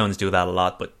know Deftones do that a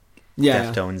lot, but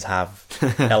Deftones have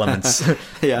elements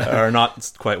that are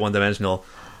not quite one dimensional.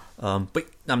 But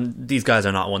these guys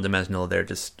are not one dimensional. They're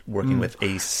just working with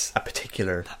a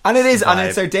particular, and it is, vibe. And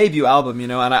it's their debut album, you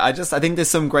know. And I think there's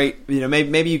some great, you know,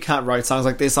 maybe you can't write songs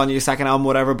like this on your second album,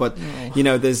 whatever. But you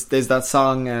know, there's that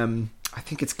song. I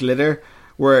think it's Glitter,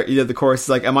 where you know the chorus is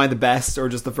like, "Am I the best or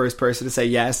just the first person to say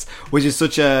yes?" Which is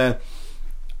such a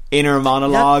inner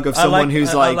monologue of someone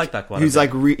who's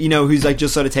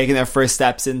just sort of taking their first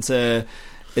steps into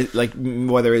it, like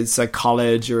whether it's like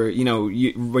college or you know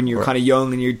when you're kind of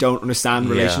young and you don't understand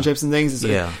relationships and things.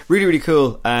 It's really really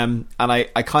cool. And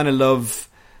I kind of love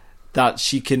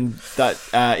that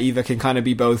Eva can kind of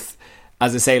be both,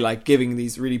 as I say, like giving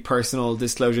these really personal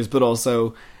disclosures, but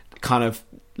also kind of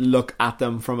look at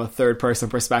them from a third person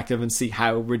perspective and see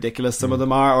how ridiculous some of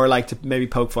them are, or like to maybe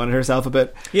poke fun at herself a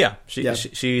bit.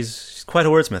 She's quite a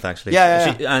wordsmith actually.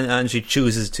 And she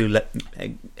chooses to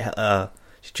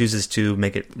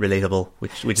make it relatable,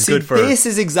 which is good for this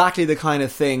is exactly the kind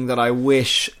of thing that I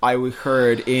wish I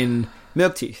heard in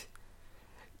Milk Teeth.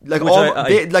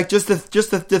 Like just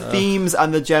the themes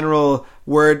and the general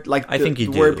word, like I think the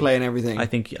wordplay and everything. I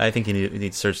think you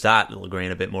need to search that little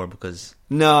grain a bit more because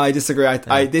no, I disagree.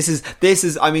 This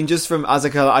is. I mean, just from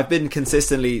I've been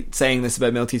consistently saying this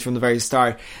about Milk Teeth from the very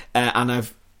start, and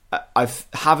I've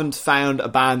haven't found a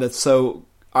band that's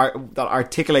that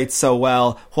articulates so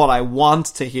well what I want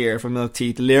to hear from Milk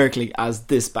Teeth lyrically as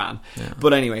this band.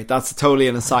 But anyway, that's totally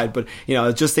an aside. But you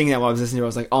know, just thinking that while I was listening to her, I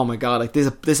was like, oh my god, like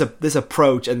this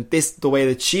approach and the way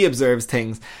that she observes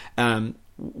things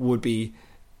would be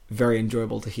very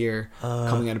enjoyable to hear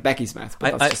coming out of Becky's mouth.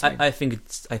 But that's just me. I think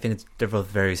they're both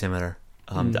very similar.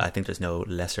 I think there's no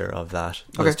lesser of that.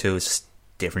 Those two is just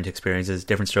different experiences,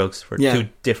 different strokes for two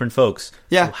different folks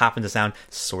who happen to sound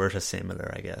sort of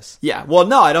similar, I guess. Yeah, well,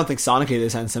 no, I don't think sonically they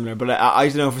sound similar, but I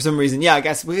don't know, for some reason, I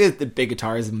guess we get the big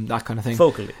guitars and that kind of thing.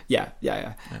 Vocally. Yeah.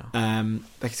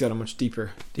 Becky's got a much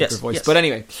deeper voice. Yes. But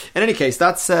anyway, in any case,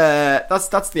 that's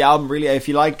the album, really. If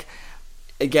you like,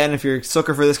 again, if you're a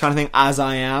sucker for this kind of thing, as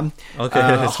I am,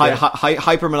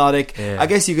 hyper melodic. I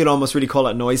guess you could almost really call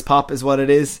it noise pop, is what it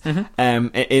is. In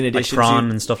addition like Tron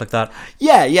and stuff like that.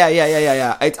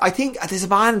 Yeah. I think there's a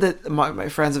band that my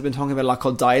friends have been talking about a lot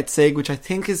called Diet Sig, which I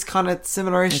think is kind of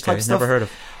similar-ish type stuff. Never heard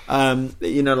of.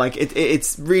 You know, like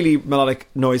it's really melodic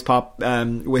noise pop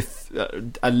with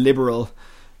a liberal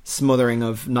smothering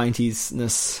of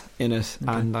 90s-ness in it,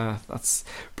 and that's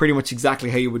pretty much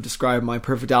exactly how you would describe my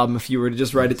perfect album if you were to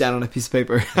just write it down on a piece of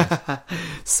paper.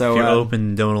 So if you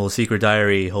open Donald's secret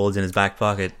diary holds in his back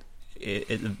pocket,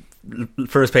 the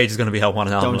first page is going to be how one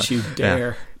album. Don't you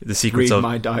dare the secrets read of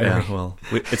my diary. Yeah, well,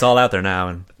 it's all out there now,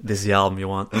 and this is the album you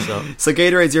want. So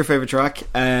Gatorade's your favourite track.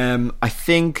 I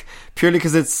think purely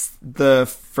because it's the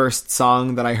first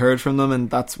song that I heard from them, and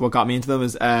that's what got me into them,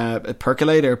 is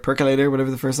Percolator,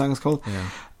 whatever the first song is called.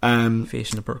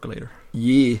 Fish in a Percolator.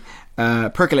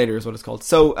 Percolator is what it's called.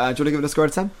 So do you want to give it a score out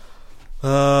of 10?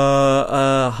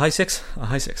 High 6. A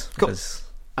high 6. Cool.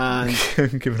 And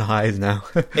giving highs now.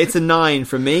 It's a 9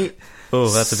 from me. Oh,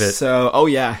 that's a bit. So,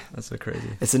 that's a bit crazy.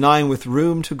 It's a 9 with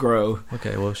room to grow.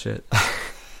 Okay, well, shit.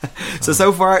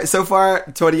 So far,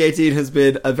 2018 has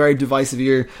been a very divisive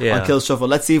year on Kill Shuffle.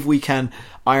 Let's see if we can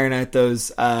iron out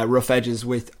those rough edges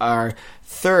with our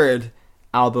third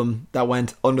album that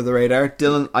went under the radar.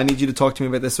 Dylan, I need you to talk to me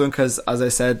about this one, because as I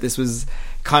said, this was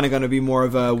kind of going to be more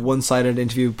of a one-sided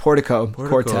interview. Portico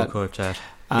Quartet.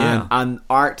 And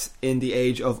art in the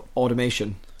age of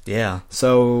automation.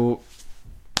 So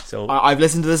I've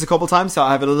listened to this a couple times, so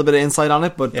I have a little bit of insight on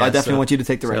it, but I definitely want you to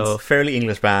take the reins. So fairly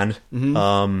English band.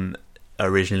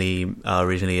 Originally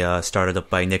started up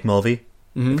by Nick Mulvey.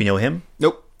 If you know him.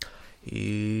 Nope.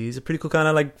 He's a pretty cool kind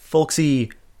of like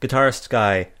folksy guitarist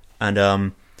guy,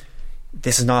 and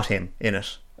this is not him in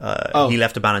it. He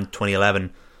left the band in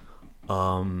 2011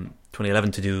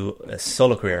 to do a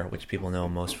solo career, which people know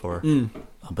him most for.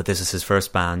 But this is his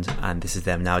first band, and this is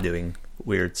them now doing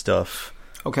weird stuff.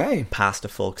 Okay. Past a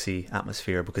folksy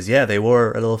atmosphere, because they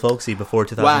were a little folksy before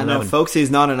 2011. Wow, no, folksy is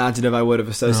not an adjective I would have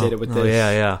associated with this.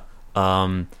 Yeah.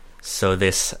 So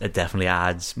this definitely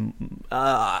adds.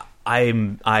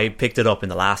 I picked it up in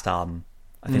the last album.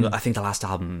 I think the last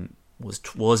album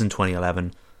was in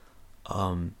 2011.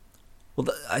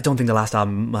 I don't think the last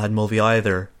album had Mulvey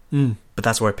either, but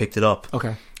that's where I picked it up.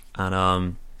 Okay.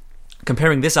 And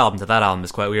comparing this album to that album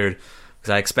is quite weird,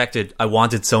 because I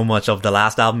wanted so much of the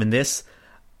last album in this,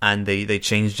 and they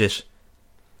changed it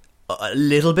a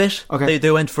little bit. Okay.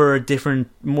 They went for different,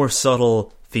 more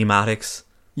subtle thematics.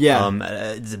 Yeah.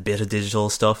 It's a bit of digital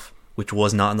stuff, which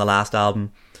was not in the last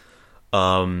album.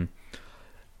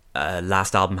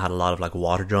 Last album had a lot of like a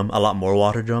lot more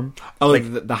water drum. Oh, like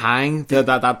the hang,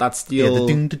 that steel. Yeah, the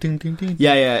ding, ding, ding, ding.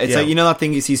 Yeah. It's like, you know, that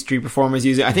thing you see street performers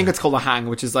using. I think it's called a hang,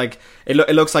 which is like it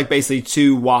looks like basically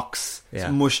two woks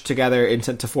mushed together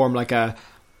to form like a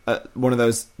one of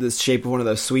those, the shape of one of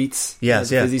those sweets.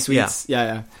 Fizzy sweets.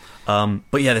 Yeah. But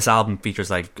this album features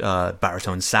like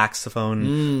baritone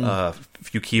saxophone, a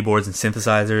few keyboards and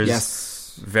synthesizers.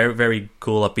 Yes, very very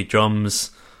cool upbeat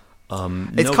drums.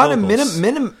 It's kind of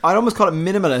I'd almost call it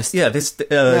minimalist.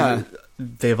 Yeah,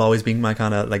 they've always been my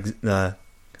kind of like kind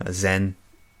of zen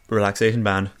relaxation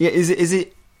band. Yeah, is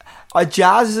it?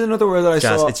 Jazz is another word that I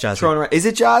saw. It's jazz. Thrown around. Is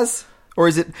it jazz or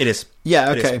is it? It is. Yeah.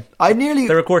 Okay.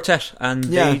 They're a quartet, and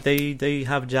they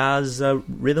have jazz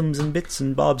rhythms and bits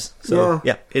and bobs. So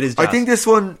it is jazz. I think this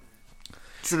one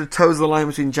sort of toes the line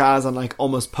between jazz and like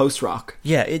almost post rock.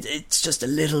 Yeah, it's just a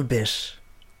little bit.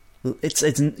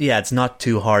 It's not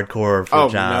too hardcore for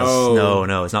jazz.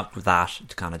 No, it's not that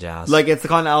kind of jazz. Like, it's the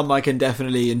kind of album I can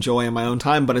definitely enjoy in my own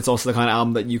time, but it's also the kind of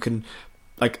album that you can,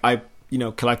 like, I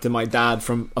collected my dad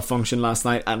from a function last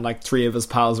night, and like 3 of his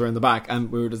pals were in the back,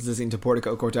 and we were just listening to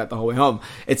Portico Quartet the whole way home.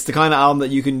 It's the kind of album that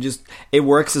you can just, it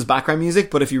works as background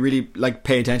music, but if you really like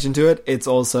pay attention to it, it's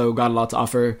also got a lot to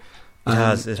offer. It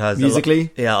has musically.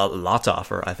 A lot to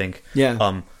offer, I think.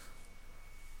 Yeah.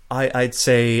 I'd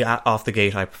say off the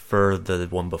gate I prefer the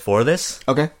one before this.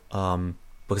 Okay.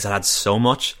 Because it had so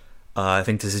much. I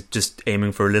think this is just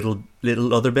aiming for little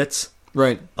other bits.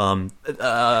 Right.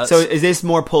 So is this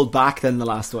more pulled back than the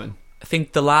last one? I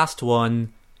think the last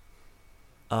one,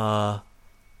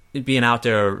 it'd be an out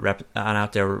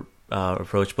there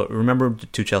approach. But remember the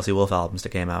 2 Chelsea Wolf albums that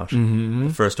came out? Mm-hmm.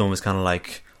 The first one was kind of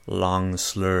like long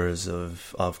slurs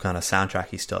of kind of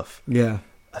soundtracky stuff. Yeah.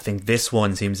 I think this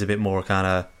one seems a bit more kind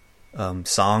of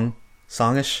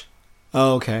songish.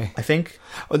 Oh, okay. I think.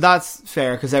 Well, that's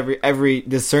fair, because every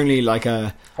there's certainly like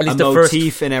a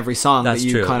motif in every song that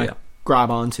you kind of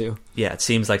grab onto. Yeah, it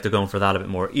seems like they're going for that a bit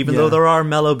more, even though there are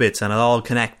mellow bits and it all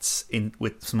connects in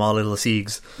with small little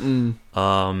siegs.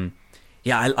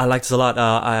 I like this a lot.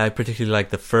 I particularly like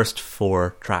the first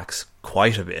 4 tracks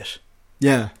quite a bit.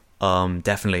 Yeah.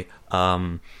 Definitely.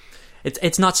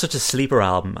 It's not such a sleeper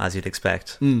album as you'd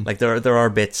expect. Like there are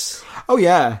bits. Oh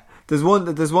yeah, there's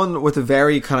one with a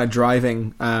very kind of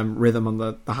driving rhythm on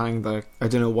the hang. I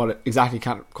don't know what it exactly,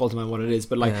 can't call to mind what it is,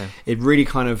 but like it really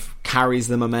kind of carries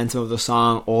the momentum of the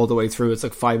song all the way through. It's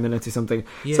like 5 minutes or something,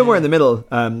 somewhere in the middle.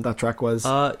 That track was.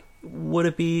 Would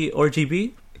it be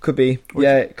RGB? It could be.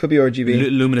 It could be RGB.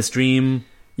 Luminous Dream.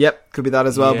 Yep, could be that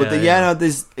as well. But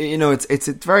there's it's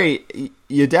very,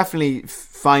 you definitely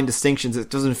find distinctions. It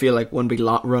doesn't feel like one big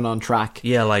run on track.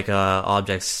 Yeah, like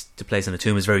Objects to Place in a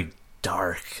Tomb is very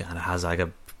dark, and it has like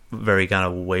a very kind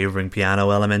of wavering piano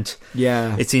element.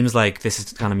 Yeah, it seems like this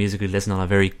is kind of music we listen on a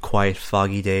very quiet,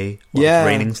 foggy day. It's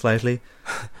raining slightly.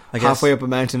 I guess. Halfway up a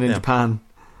mountain in Japan.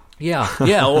 Yeah,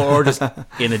 or just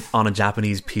on a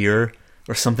Japanese pier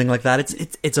or something like that.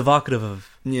 It's evocative of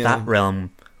that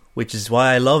realm. Which is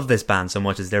why I love this band so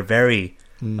much, is they're very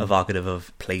evocative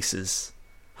of places.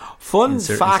 Fun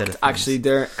fact, actually,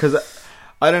 because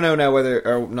I don't know now whether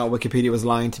or not Wikipedia was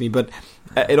lying to me, but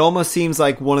it almost seems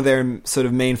like one of their sort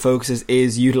of main focuses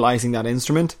is utilising that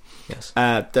instrument,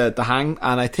 the hang,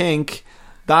 and I think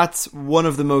that's one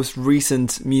of the most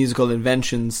recent musical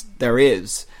inventions there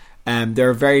is. There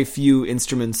are very few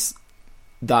instruments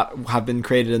that have been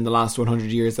created in the last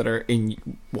 100 years that are in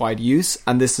wide use,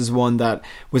 and this is one that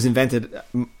was invented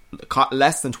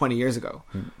less than 20 years ago.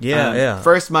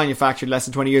 First manufactured less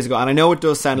than 20 years ago, and I know it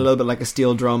does sound a little bit like a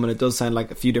steel drum, and it does sound like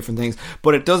a few different things,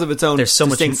 but it does have its own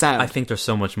distinct sound. I think there's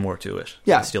so much more to it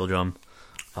than steel drum.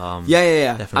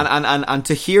 Definitely. And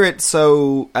to hear it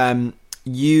so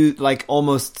you like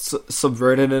almost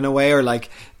subverted in a way, or like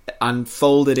and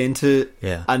fold it into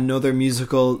another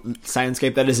musical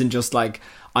soundscape that isn't just like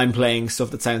I'm playing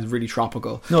stuff that sounds really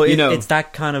tropical. No, it's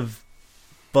that kind of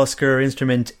busker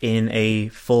instrument in a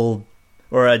full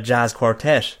or a jazz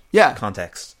quartet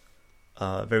context.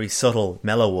 very subtle,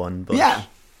 mellow one, but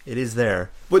it is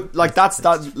there. But like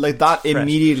that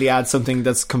immediately adds something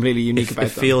that's completely unique about it.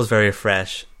 It feels very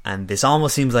fresh, and this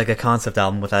almost seems like a concept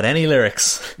album without any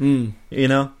lyrics. You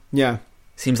know? Yeah.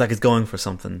 Seems like it's going for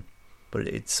something, but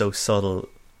it's so subtle.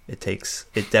 It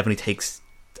definitely takes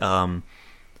time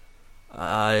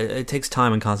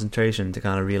and concentration to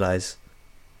kind of realize.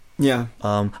 Yeah.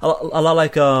 A lot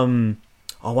like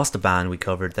what's the band we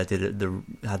covered that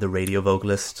had the radio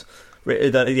vocalist,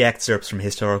 the excerpts from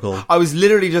historical. I was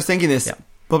literally just thinking this. Yeah.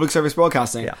 Public Service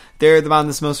Broadcasting. Yeah. They're the band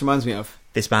this most reminds me of.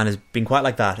 This band has been quite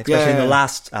like that, especially in the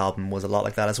last album was a lot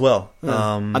like that as well.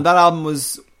 Yeah. And that album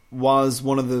was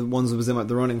one of the ones that was in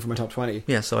the running for my top 20.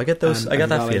 Yeah, so I get those. I get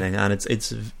that feeling, and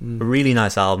it's a really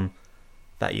nice album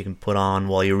that you can put on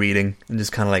while you're reading, and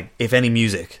just kind of like, if any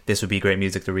music, this would be great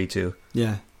music to read to.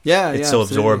 Yeah, it's so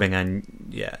absorbing, and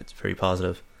it's very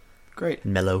positive, great,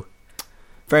 and mellow,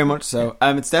 very much so.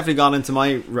 It's definitely gone into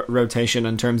my rotation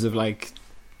in terms of like,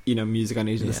 you know, music I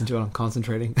need to listen to when I'm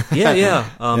concentrating.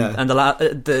 And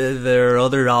their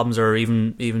other albums are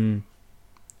even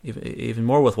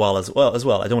more worthwhile as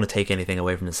well. I don't want to take anything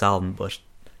away from this album, but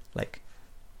like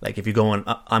if you're going,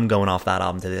 I'm going off that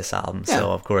album to this album,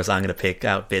 so of course I'm going to pick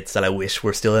out bits that I wish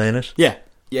were still in it.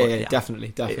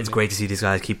 Definitely. It's great to see these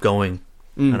guys keep going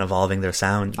and evolving their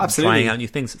sound, trying out new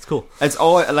things. It's cool. It's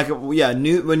always like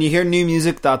new when you hear new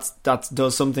music that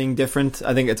does something different.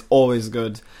 I think it's always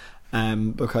good.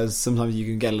 Because sometimes you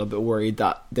can get a little bit worried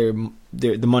that the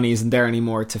money isn't there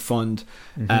anymore to fund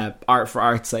art for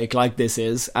art's sake, like this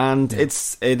is, and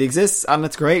it exists and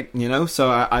it's great, you know. So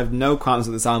I've no qualms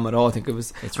with this album at all. I think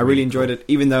I really enjoyed it,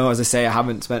 even though, as I say, I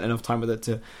haven't spent enough time with it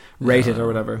to rate it or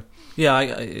whatever. Yeah,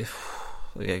 I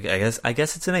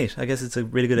guess it's an 8. I guess it's a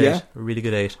really good 8. A really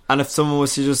good 8. And if someone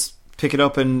was to just pick it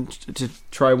up and to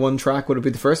try one track, would it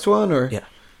be the first one or?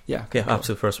 Yeah,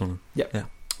 absolute first one. Yeah.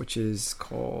 Which is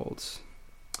called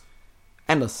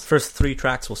Endless. First 3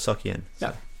 tracks will suck you in.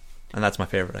 Yeah. And that's my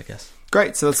favourite, I guess.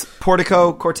 Great, so that's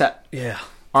Portico Quartet. Yeah.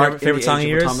 Favorite song of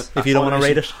yours, if you don't want to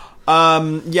rate it? I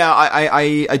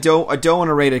don't want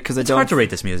to rate it because it's hard to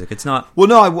rate this music. It's not. Well,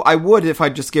 no, I would if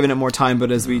I'd just given it more time, but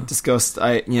as we discussed,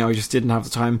 I just didn't have the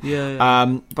time.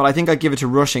 Yeah. But I think I'd give it to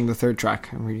Rushing, the third track.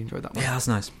 I really enjoyed that one. Yeah, that's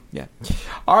nice. Yeah.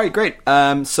 All right, great.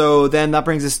 So then that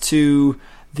brings us to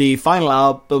the final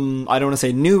album. I don't want to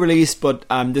say new release, but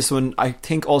this one I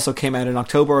think also came out in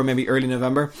October or maybe early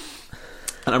November,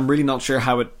 and I'm really not sure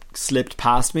how it slipped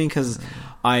past me because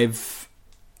I've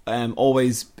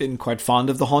always been quite fond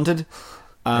of The Haunted.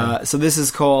 So this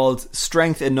is called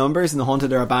Strength in Numbers, and The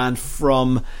Haunted are a band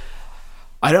from,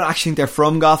 I don't actually think they're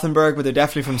from Gothenburg, but they're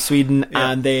definitely from Sweden,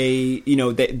 and they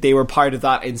were part of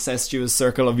that incestuous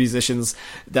circle of musicians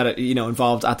that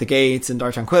involved At the Gates and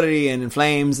Dark Tranquillity and In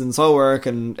Flames and Soulwork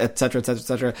and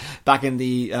etc. back in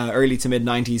the early to mid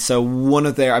 90s.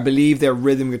 So I believe their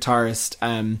rhythm guitarist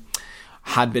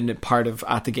had been a part of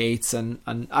At the Gates, and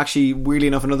actually, weirdly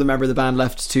enough, another member of the band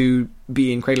left to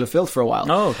be in Cradle of Filth for a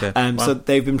while. Oh, okay. Wow. So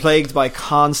they've been plagued by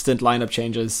constant lineup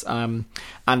changes, and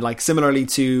like similarly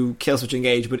to Killswitch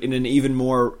Engage, but in an even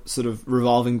more sort of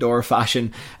revolving door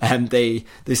fashion. They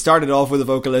started off with a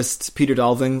vocalist, Peter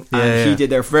Dolving, and he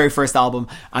did their very first album,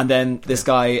 and then this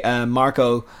guy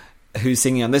Marco, who's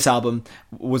singing on this album,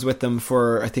 was with them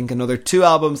for I think another 2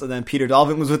 albums, and then Peter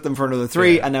Dolving was with them for another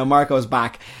 3, and now Marco's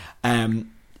back.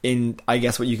 In I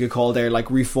guess what you could call their like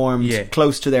reformed,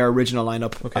 close to their original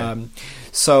lineup. Okay.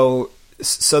 So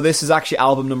this is actually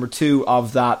album number 2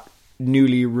 of that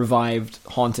newly revived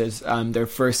Haunted. Their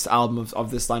first album of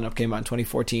this lineup came out in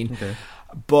 2014. Okay.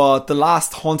 But the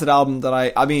last Haunted album that I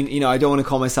don't want to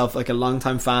call myself like a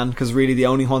long-time fan, because really the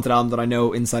only Haunted album that I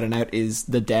know inside and out is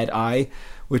The Dead Eye,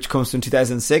 which comes from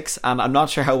 2006, and I'm not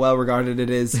sure how well regarded it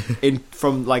is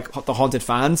from like the Haunted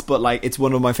fans, but like it's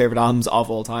one of my favorite albums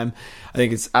of all time. I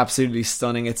think it's absolutely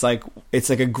stunning. It's like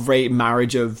a great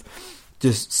marriage of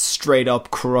just straight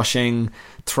up crushing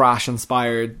thrash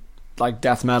inspired like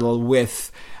death metal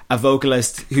with a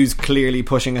vocalist who's clearly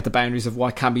pushing at the boundaries of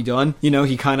what can be done. You know,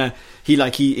 he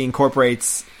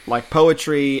incorporates like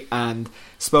poetry and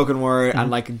spoken word and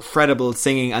like incredible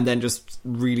singing, and then just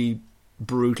really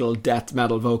brutal death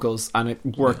metal vocals, and it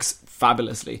works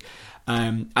fabulously.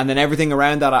 And then everything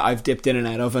around that I've dipped in and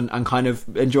out of and kind of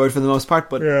enjoyed for the most part.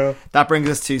 But that brings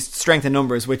us to Strength in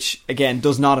Numbers, which again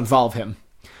does not involve him.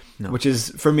 No. Which is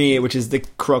the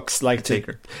crux, like to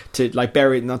like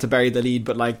not to bury the lead,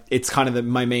 but like it's kind of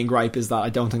my main gripe is that I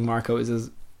don't think Marco is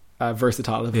as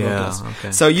versatile of a vocalist.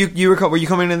 Okay. So were you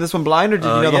coming in this one blind, or did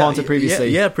you know The Haunted previously?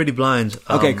 Yeah, pretty blind.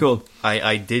 Okay, cool.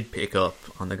 I did pick up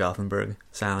on the Gothenburg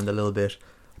sound a little bit.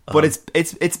 but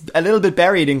it's a little bit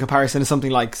buried in comparison to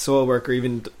something like Soilwork or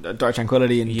even Dark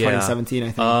Tranquillity in 2017.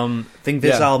 I think. I think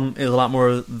this album is a lot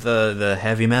more the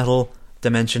heavy metal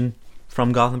dimension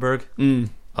from Gothenburg.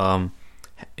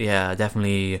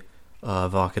 Definitely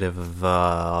evocative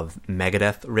of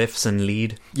Megadeth riffs and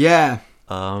lead.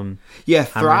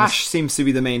 Thrash seems to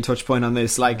be the main touch point on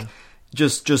this, like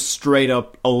just straight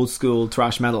up old school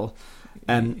thrash metal.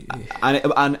 And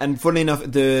funnily enough,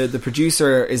 the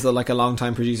producer is like a long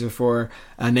time producer for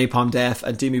Napalm Death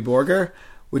and Dimmu Borgir,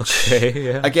 which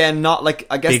again, not like,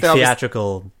 I guess big they're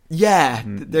theatrical.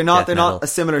 They're not a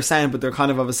similar sound, but they're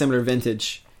kind of a similar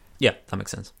vintage. Yeah, that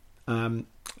makes sense. And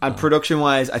production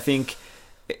wise, I think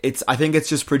it's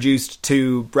just produced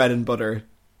to bread and butter.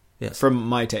 Yes. From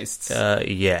my tastes. Do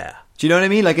you know what I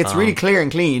mean? Like, it's really clear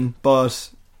and clean, but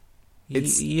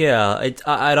it's...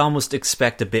 I'd almost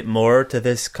expect a bit more to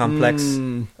this complex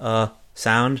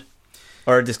sound.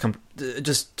 Or this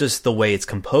just the way it's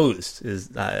composed is...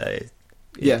 It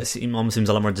almost seems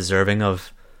a lot more deserving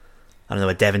of, I don't know,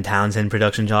 a Devin Townsend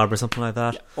production job or something like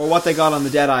that. Or what they got on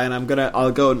the Deadeye, and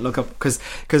I'll go and look up...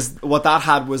 Because what that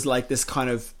had was like this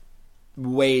kind of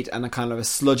weight and a kind of a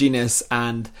sludginess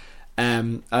and...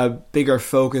 a bigger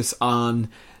focus on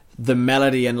the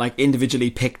melody and like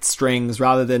individually picked strings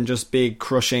rather than just big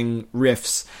crushing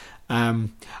riffs.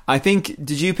 I think,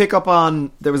 did you pick up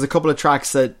on, there was a couple of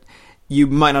tracks that you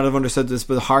might not have understood this,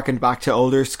 but harkened back to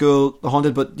older school The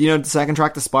Haunted, but you know the second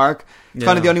track, The Spark,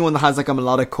 kind of the only one that has like a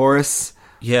melodic chorus.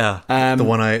 The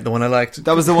one I liked.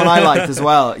 That was the one I liked as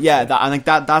well. I think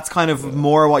that's kind of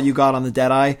more what you got on the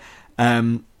Deadeye.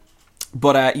 I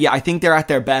think they're at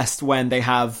their best when they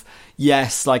have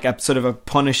like a sort of a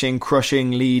punishing,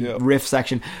 crushing lead riff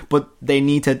section, but they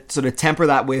need to sort of temper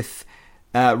that with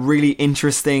really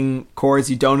interesting chords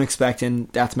you don't expect in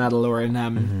death metal or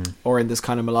in or in this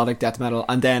kind of melodic death metal,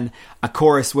 and then a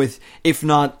chorus with, if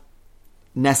not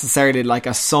necessarily like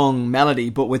a sung melody,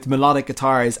 but with melodic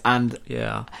guitars and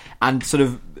sort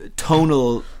of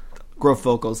tonal gruff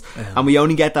vocals, and we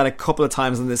only get that a couple of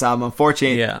times on this album.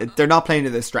 Unfortunately, they're not playing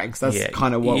to their strengths. That's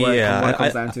kind of what it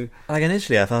comes down to. Like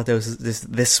initially, I thought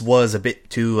this was a bit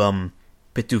too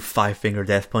Five Finger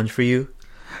Death Punch for you,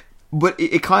 but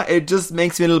it just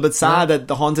makes me a little bit sad that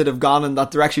The Haunted have gone in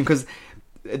that direction, because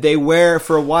they were,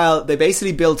 for a while, they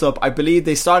basically built up, I believe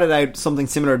they started out something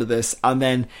similar to this, and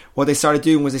then what they started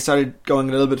doing was they started going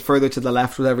a little bit further to the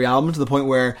left with every album, to the point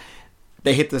where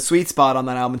they hit the sweet spot on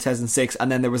that album in 2006,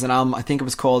 and then there was an album, I think it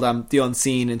was called The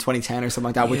Unseen in 2010 or something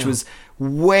like that, which was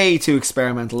way too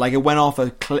experimental. Like, it went off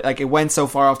it went so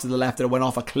far off to the left that it went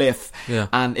off a cliff,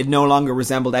 and it no longer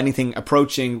resembled anything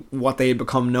approaching what they had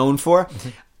become known for.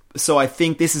 So I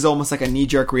think this is almost like a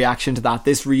knee-jerk reaction to that.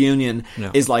 This reunion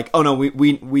is like, oh no,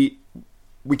 we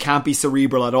can't be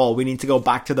cerebral at all. We need to go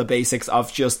back to the basics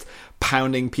of just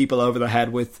pounding people over the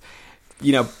head with,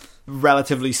 you know,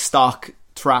 relatively stock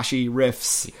trashy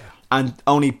riffs and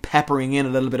only peppering in a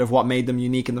little bit of what made them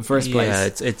unique in the first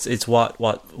place. It's what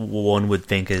one would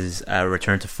think is a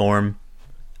return to form,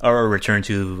 or a return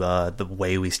to the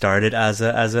way we started as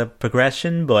a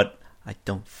progression, but I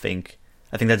think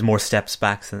that's more steps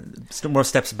back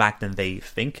than they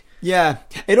think. Yeah,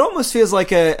 it almost feels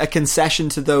like a concession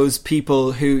to those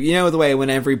people who, you know, the way when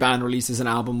every band releases an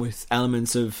album with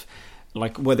elements of,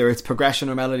 like, whether it's progression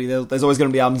or melody, there's always going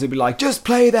to be albums that be like, just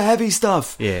play the heavy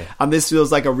stuff. Yeah. And this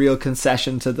feels like a real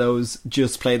concession to those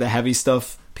just play the heavy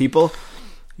stuff people.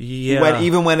 Yeah.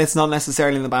 Even when it's not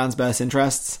necessarily in the band's best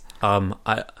interests.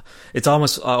 It's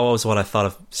almost always what I thought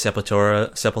of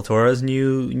Sepultura's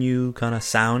new kind of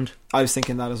sound. I was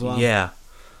thinking that as well. Yeah.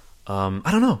 I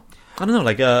don't know.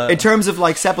 Like in terms of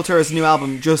like Sepultura's new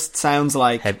album, just sounds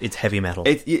like it's heavy metal.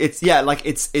 It's not.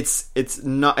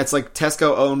 It's like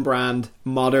Tesco own brand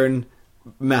modern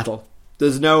metal.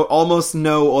 There's almost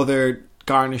no other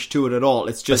garnish to it at all.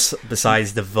 It's just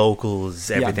besides the vocals,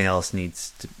 everything else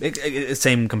needs to.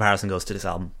 Same comparison goes to this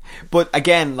album. But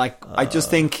again, like I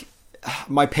just think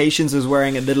my patience is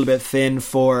wearing a little bit thin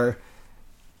for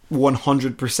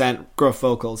 100% gruff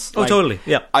vocals. Oh, like, totally.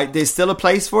 Yeah. There's still a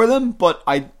place for them, but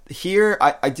I just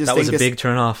that think was a big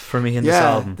turn off for me in this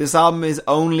album. This album is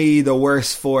only the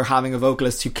worse for having a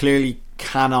vocalist who clearly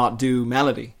cannot do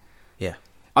melody. Yeah.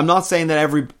 I'm not saying that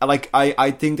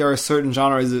I think there are certain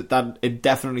genres that it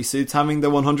definitely suits having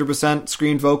the 100%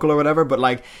 screened vocal or whatever, but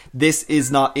like this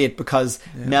is not it, because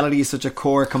melody is such a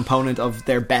core component of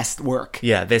their best work.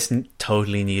 Yeah, this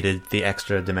totally needed the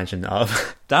extra dimension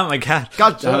of damn my cat.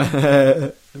 God damn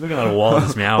it. I'm looking at a wall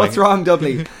that's meowing. What's wrong,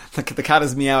 Dudley? The cat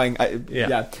is meowing.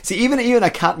 Yeah. See, even a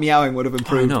cat meowing would have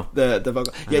improved the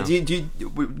vocal. Yeah.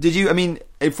 Did you? I mean,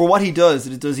 for what he does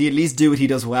he at least do what he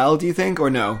does well? Do you think, or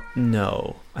no?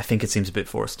 No, I think it seems a bit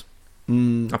forced.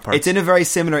 It's in a very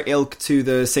similar ilk to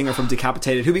the singer from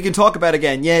Decapitated, who we can talk about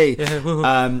again. Yay!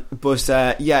 Yeah,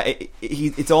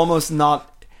 it's almost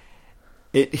not.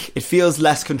 It feels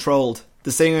less controlled.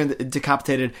 The singer in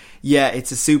Decapitated,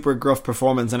 it's a super gruff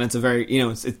performance, and it's a very,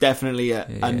 it's definitely a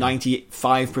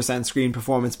 95% screen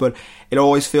performance, but it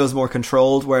always feels more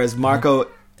controlled. Whereas Marco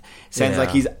sounds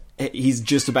like he's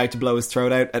just about to blow his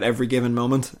throat out at every given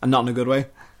moment, and not in a good way.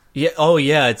 Yeah. Oh,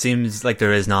 yeah. It seems like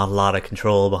there is not a lot of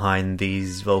control behind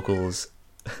these vocals.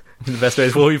 The best way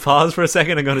is, will we pause for a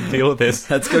second? I'm going to deal with this.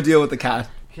 Let's go deal with the cat.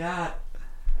 Cat.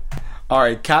 All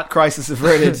right, cat crisis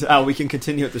averted. We can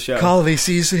continue with the show. Call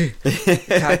VCC.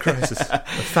 Cat crisis. A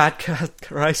fat cat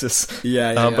crisis.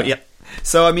 But yeah.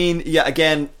 So, I mean,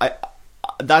 again,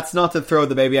 that's not to throw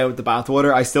the baby out with the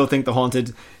bathwater. I still think The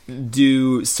Haunted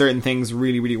do certain things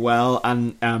really, really well,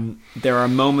 and there are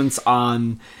moments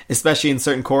especially in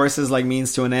certain choruses like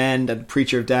Means to an End and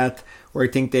Preacher of Death, where I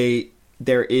think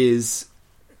there is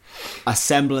a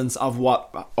semblance of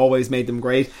what always made them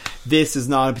great. This is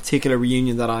not a particular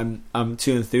reunion that I'm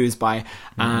too enthused by,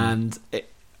 and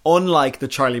unlike the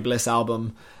Charlie Bliss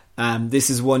album, this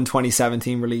is one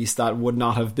 2017 release that would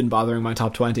not have been bothering my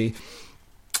top 20.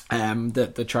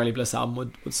 The Charlie Bliss album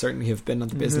would certainly have been on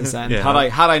the business end had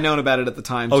I known about it at the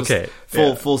time. Okay,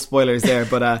 full spoilers there,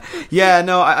 but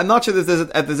I'm not sure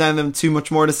there's anything too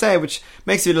much more to say, which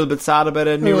makes me a little bit sad about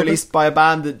a new release by a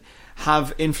band that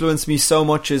have influenced me so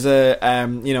much as a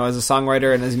as a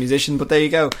songwriter and as a musician. But there you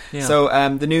go. So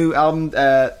the new album,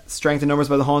 Strength in Numbers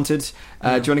by The Haunted. Do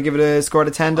you want to give it a score out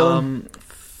of 10, Dylan?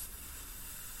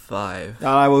 5.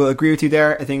 I will agree with you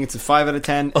there. I think it's a 5 out of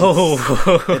 10.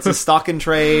 It's a stock and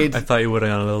trade. I thought you would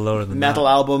have gone a little lower than metal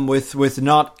album with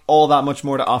not all that much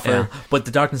more to offer. But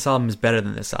the Darkness album is better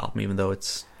than this album, even though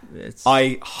it's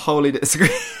I wholly disagree.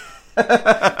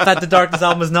 That the Darkness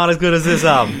album is not as good as this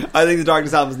album. I think the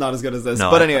Darkness album is not as good as this. No,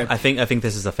 but anyway, I think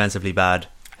this is offensively bad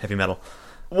heavy metal.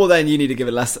 Well, then you need to give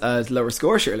it lower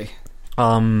score, surely.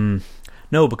 No,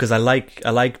 because I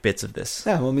like bits of this.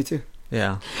 Yeah, well, me too.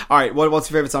 Yeah. All right.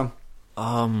 What's your favorite song?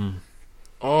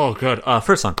 Oh, good.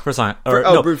 First song.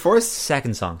 Brute Force.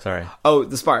 Second song. Sorry. Oh,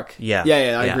 The Spark. Yeah.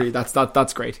 I agree.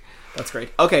 That's great. That's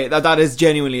great. Okay, that is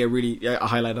genuinely a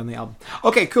highlight on the album.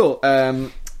 Okay, cool.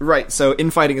 Right. So,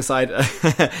 infighting aside,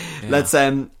 let's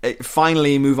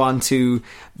finally move on to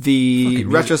the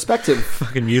retrospective.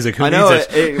 Fucking music. I know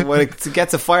it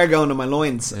gets a fire going in my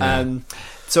loins. Yeah.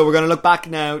 So we're going to look back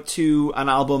now to an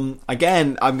album.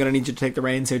 Again, I'm going to need you to take the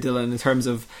reins here, Dylan, in terms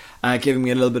of giving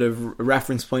me a little bit of a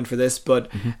reference point for this. But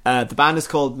the band is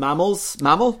called Mammal.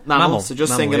 So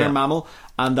just singular Mammal.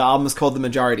 And the album is called The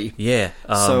Majority. Yeah.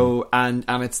 So and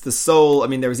it's the sole. I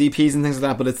mean, there was EPs and things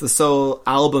like that, but it's the sole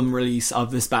album release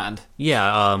of this band.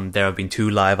 Yeah. There have been 2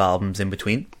 live albums in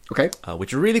between. Okay.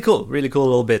 Which are really cool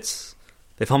little bits.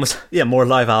 They've almost more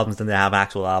live albums than they have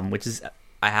actual album, which is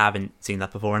I haven't seen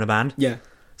that before in a band. Yeah.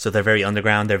 So they're very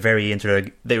underground. They were very into their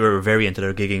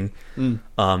gigging.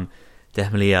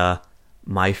 Definitely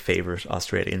my favourite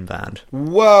Australian band.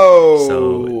 Whoa!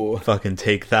 So fucking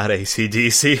take that,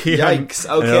 AC/DC. Yikes!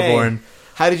 Okay.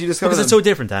 How did you discover? Because it's so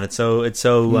different, and it's so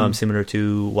similar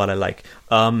to what I like.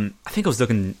 I think I was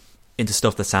looking into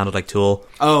stuff that sounded like Tool.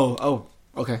 Oh,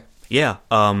 okay. Yeah.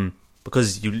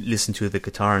 Because you listen to the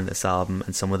guitar in this album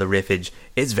and some of the riffage,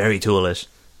 it's very Toolish.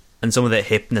 And some of the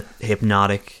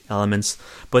hypnotic elements.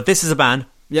 But this is a band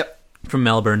from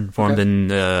Melbourne, formed in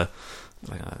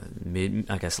mid,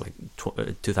 I guess,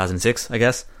 2006, I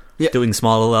guess. Yep. Doing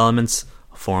small little elements,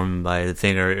 formed by the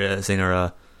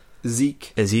singer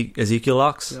Ezekiel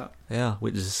Locks. Yeah,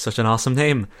 which is such an awesome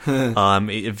name.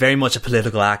 Very much a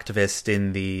political activist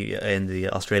in the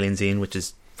Australian scene, which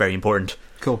is very important.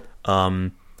 Cool.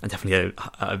 And definitely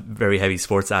a very heavy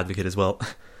sports advocate as well.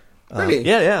 Really?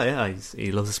 Yeah.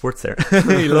 He loves the sports there.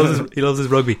 he loves his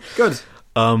rugby. Good.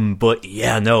 But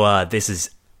yeah, no. This is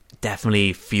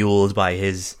definitely fueled by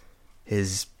his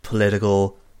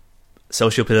socio-political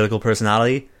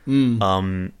personality.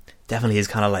 Definitely his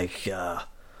kind of like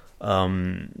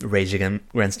Rage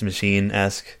Against the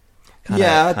Machine-esque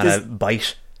kind of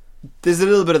bite. There's a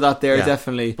little bit of that there,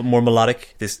 definitely. But more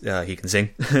melodic. This he can sing.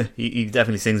 he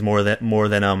definitely sings more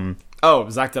than Oh,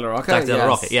 Zach De La Rocca? Zach De La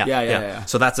Rocca, yeah.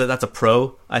 So that's a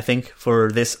pro, I think,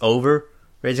 for this over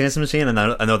Rage Against the Machine, and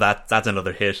I know that's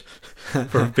another hit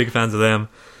for big fans of them.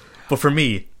 But for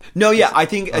me... No, yeah, I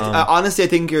think, honestly, I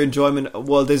think your enjoyment...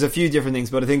 Well, there's a few different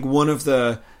things, but I think one of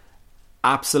the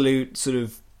absolute sort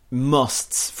of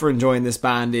musts for enjoying this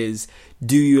band is,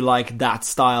 do you like that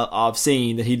style of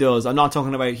singing that he does? I'm not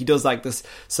talking about, he does like this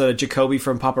sort of Jacoby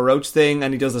from Papa Roach thing,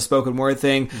 and he does the spoken word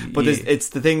thing, but it's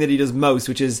the thing that he does most,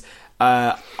 which is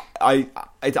I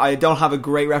don't have a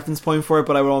great reference point for it,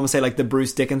 but I would almost say like the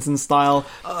Bruce Dickinson style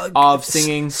of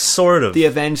singing, sort of the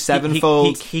Avenged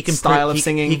Sevenfold he can style of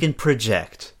singing. He can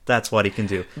project. That's what he can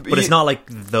do, but it's not like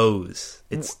those.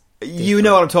 It's different. You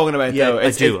know what I'm talking about, yeah, though.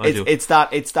 I do. It's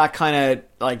that kind of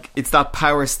like, it's that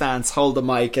power stance, hold the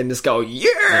mic and just go he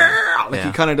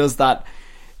kind of does that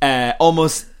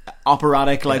almost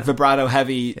operatic, like vibrato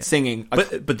heavy singing,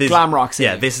 but this, glam rock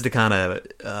singing. Yeah, this is the kind of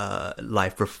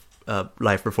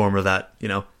live performer that, you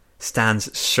know, stands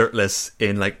shirtless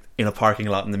in a parking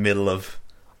lot in the middle of.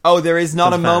 Oh, there is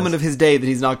not a moment of his day that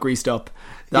he's not greased up.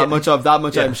 That much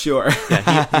I'm sure.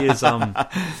 Yeah,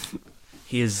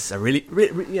 he is a really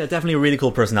definitely a really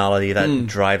cool personality that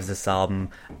drives this album.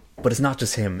 But it's not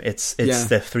just him. It's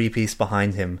the three piece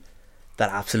behind him that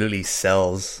absolutely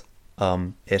sells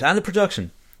it, and the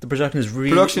production. The production is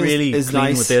really clean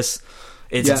nice with this.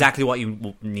 It's exactly what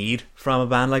you need from a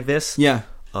band like this. Yeah.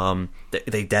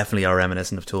 They definitely are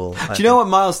reminiscent of Tool. Do you know what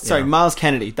Miles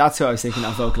Kennedy? That's who I was thinking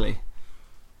of vocally.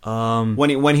 When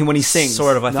he sings,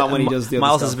 sort of. Not when he does the other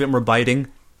Miles stuff. is a bit more biting.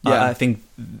 Yeah, I think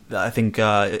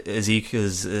Ezek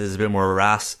is a bit more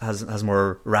has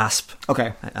more rasp.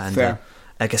 Okay, and fair.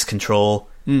 I guess control.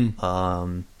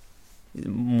 More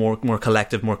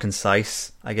collective, more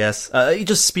concise. I guess he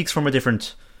just speaks from a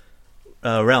different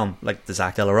realm, like the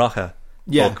Zach De La Rocha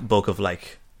book of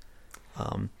like. I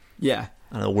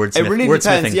don't know, wordsmith. It really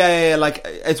depends. Yeah. Like,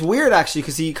 it's weird actually,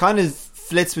 because he kind of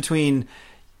flits between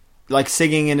like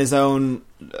singing in his own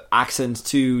accent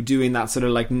to doing that sort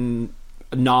of like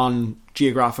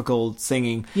non-geographical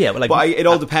singing. Yeah, but it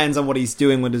all depends on what he's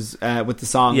doing with his with the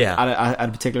song at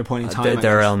a particular point in time.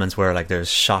 There are elements where like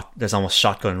there's almost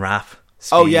shotgun rap.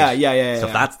 Speed. Oh yeah. So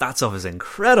that stuff is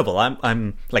incredible.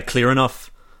 I'm like clear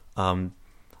enough. A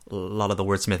lot of the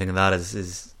wordsmithing in that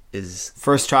is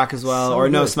first track as well, or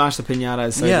no, Smash the Pinata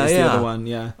is the other one.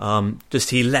 Just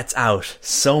he lets out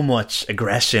so much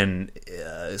aggression,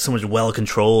 so much well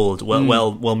controlled,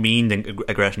 well meaned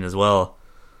aggression as well.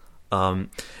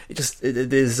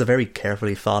 It is a very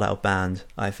carefully thought out band,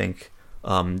 I think.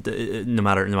 No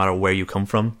matter where you come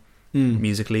from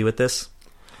musically with this,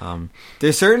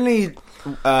 they're certainly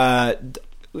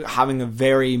having a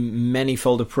very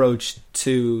manifold approach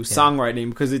to songwriting,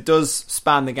 because it does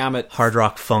span the gamut. Hard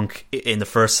rock funk in the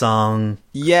first song.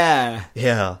 Yeah.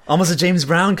 Almost a James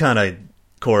Brown kind of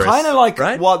chorus, kind of like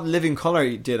right? what Living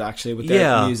Colour did actually with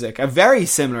their music. A very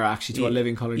similar actually to what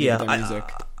Living Colour did with their music.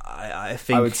 I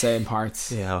think I would say in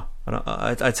parts. Yeah,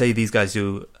 I'd say these guys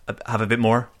do have a bit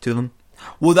more to them.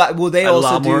 Will they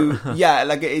also do? Yeah,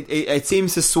 like it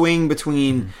seems to swing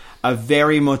between a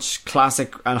very much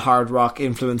classic and hard rock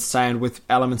influenced sound with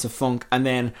elements of funk, and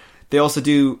then they also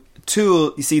do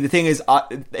Tool. You see, the thing is,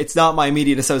 it's not my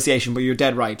immediate association, but you're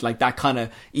dead right. Like that kind of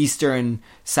Eastern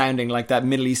sounding, like that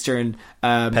Middle Eastern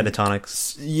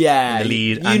pentatonics. Yeah, in the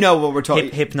lead. You know what we're talking.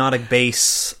 Hypnotic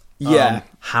bass.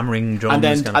 Hammering drums,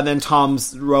 and then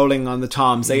toms rolling on the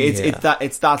toms. Like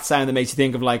it's that sound that makes you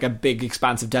think of like a big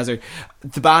expansive desert.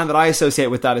 The band that I associate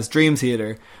with that is Dream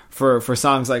Theater for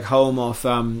songs like Home off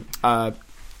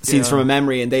Scenes from a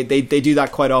Memory, and they do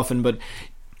that quite often. But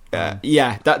that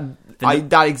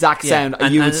exact sound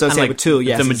you would associate with Tool.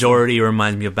 Yes, the majority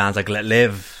reminds me of bands like Let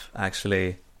Live,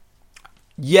 actually.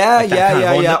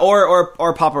 Yeah,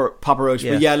 or Papa Roach,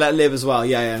 but Let Live as well.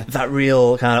 Yeah. That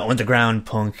real kind of underground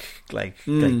punk, like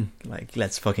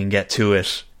let's fucking get to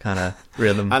it kind of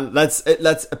rhythm. And let's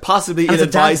possibly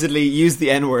inadvisedly use the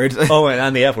N word. Oh,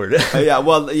 and the F word. Yeah.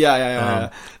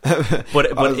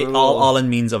 But all in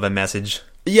means of a message.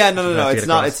 Yeah, no. It's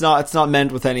not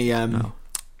meant with any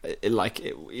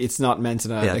it's not meant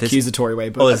in an accusatory way.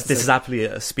 But this is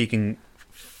actually speaking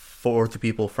for the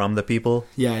people, from the people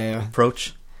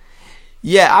approach.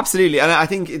 Yeah, absolutely. And I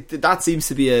think that seems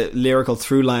to be a lyrical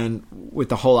through line with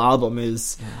the whole album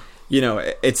is,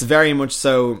 it's very much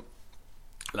so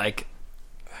like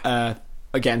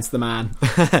against the man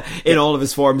in all of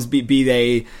his forms, be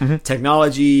they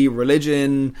technology,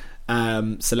 religion,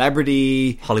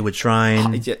 celebrity, Hollywood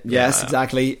shrine. Yes,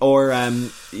 exactly. Or,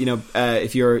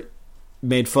 if you're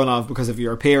made fun of because of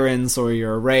your appearance or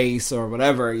your race or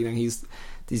whatever,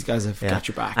 these guys have got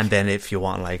your back. And then if you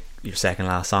want like your second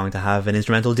last song to have an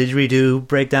instrumental didgeridoo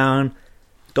breakdown,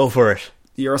 go for it.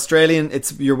 You're Australian,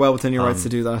 you're well within your rights to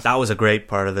do that. That was a great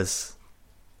part of this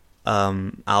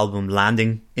album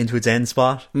landing into its end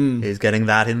spot, is getting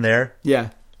that in there.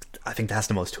 Yeah. I think that's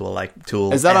the most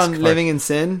Tool. Is that on Living in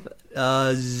Sin?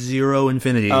 Zero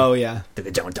Infinity. Oh yeah,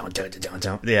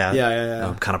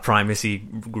 yeah. Kind of Primacy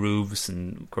grooves,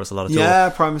 and of course a lot of Tool. Yeah,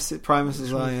 Primus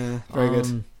as well. Yeah, very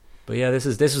good. But yeah, this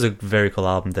is a very cool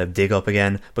album to dig up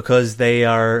again, because they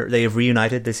have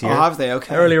reunited this year. Oh, have they?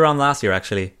 Okay. Earlier on last year,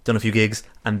 actually, done a few gigs,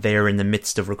 and they are in the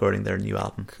midst of recording their new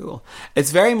album. Cool.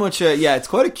 It's very much it's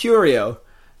quite a curio.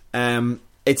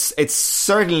 It's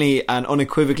certainly and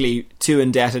unequivocally too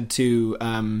indebted to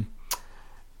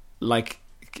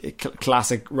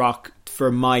classic rock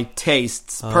for my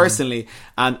tastes personally,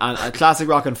 and classic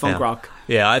rock and funk rock.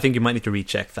 Yeah, I think you might need to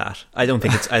recheck that. I don't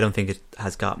think it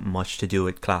has got much to do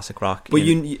with classic rock. But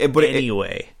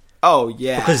anyway. Oh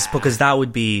yeah, because that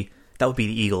would be the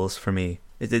Eagles for me.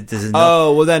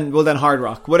 Well then hard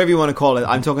rock, whatever you want to call it.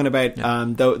 I'm talking about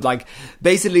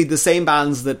basically the same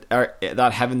bands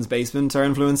that Heaven's Basement are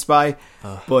influenced by,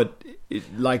 but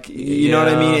you know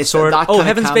what I mean. It's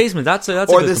Heaven's Basement. That's a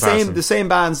or good the same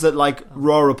bands that like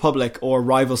Raw Republic or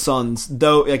Rival Sons.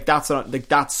 Though that's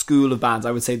that school of bands.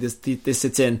 I would say this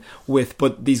sits in with,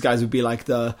 but these guys would be like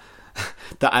the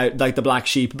black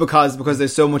sheep because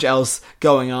there's so much else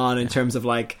going on in terms of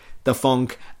like the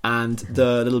funk and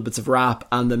the little bits of rap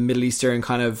and the Middle Eastern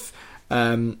kind of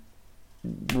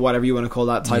whatever you want to call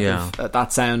that type of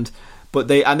that sound. But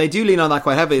they do lean on that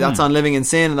quite heavily. That's on Living in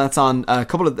Sin, and that's on a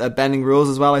couple of Bending Rules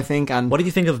as well, I think. And what do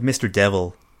you think of Mr.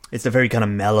 Devil? It's a very kind of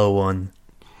mellow one.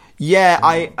 Yeah,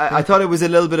 I thought it was a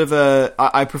little bit of a.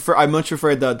 I much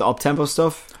preferred the up tempo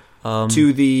stuff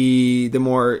to the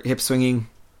more hip swinging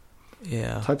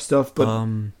type stuff. But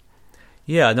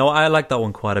I like that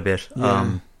one quite a bit.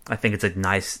 Yeah. I think it's a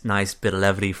nice bit of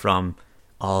levity from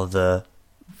all the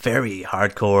very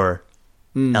hardcore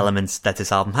elements that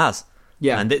this album has.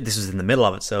 Yeah, and this was in the middle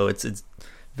of it, so it's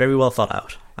very well thought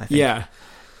out, I think. Yeah,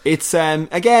 it's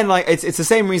again like it's the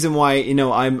same reason why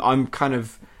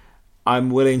I'm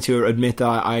willing to admit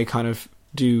that I kind of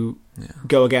do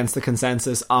go against the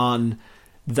consensus on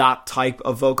that type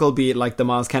of vocal, be it like the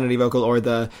Miles Kennedy vocal or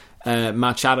the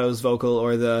Matt Shadows vocal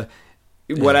or the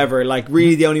whatever. Like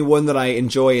really, the only one that I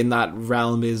enjoy in that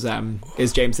realm is James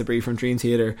Labrie from Dream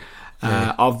Theater.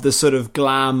 Of the sort of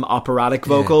glam operatic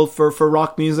vocal for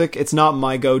rock music. It's not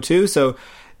my go-to, so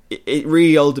it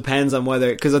really all depends on whether,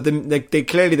 because they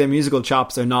clearly their musical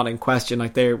chops are not in question.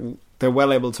 Like they're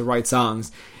well able to write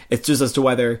songs. It's just as to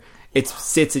whether it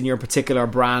sits in your particular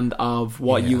brand of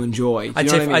what you enjoy.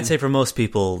 I'd say for most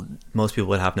people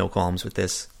would have no qualms with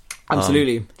this.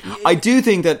 Absolutely. I do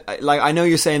think that, like, I know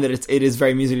you're saying that it is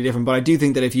very musically different, but I do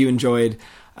think that if you enjoyed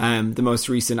the most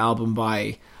recent album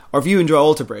by, or if you enjoy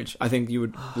Alter Bridge, I think you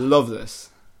would love this.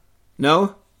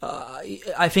 No?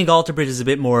 I think Alter Bridge is a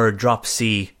bit more drop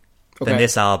C than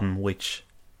this album, which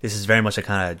this is very much a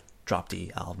kind of drop D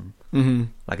album. Mm-hmm.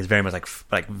 Like it's very much like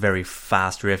very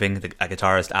fast riffing, a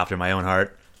guitarist after my own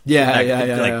heart.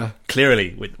 Yeah.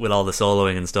 Clearly with all the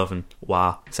soloing and stuff and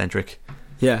centric.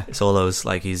 Yeah, solos.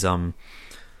 Like he's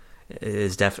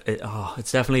it's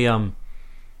definitely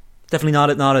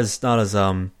not as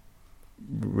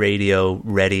radio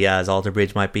ready as Alter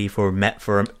Bridge might be for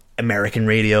American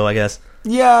radio, I guess.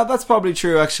 Yeah, that's probably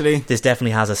true, actually. This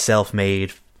definitely has a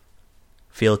self-made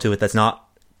feel to it that's not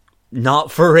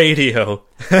for radio.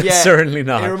 Yeah, certainly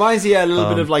not. It reminds you a little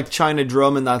bit of like China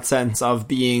Drum in that sense of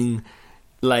being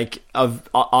like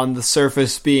on the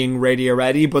surface being radio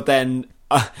ready, but then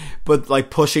but like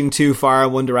pushing too far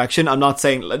in one direction. I'm not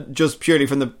saying just purely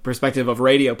from the perspective of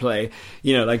radio play,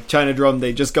 like China Drum,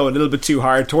 they just go a little bit too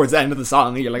hard towards the end of the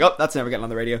song and you're like, oh, that's never getting on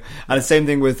the radio. And the same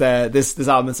thing with this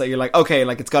album. It's like you're like, okay,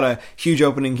 like it's got a huge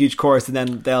opening, huge chorus, and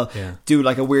then they'll do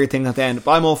like a weird thing at the end.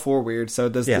 But I'm all for weird, so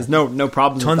there's no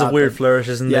problem. Tons with that, of weird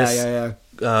flourishes in this.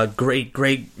 Yeah.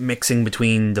 Great mixing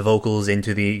between the vocals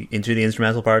into the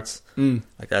instrumental parts.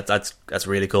 Like that's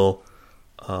really cool.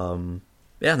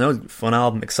 Fun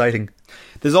album, exciting.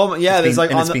 There's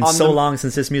it's been so long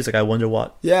since this music. I wonder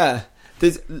what. Yeah,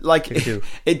 there's like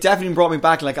it definitely brought me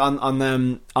back. Like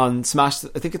on Smash,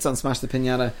 I think it's on Smash the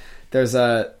Pinata. There's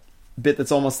a bit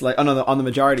that's almost like on the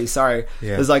Majority. Sorry,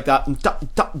 there's like that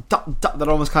that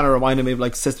almost kind of reminded me of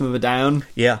like System of a Down.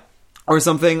 Yeah, or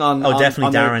something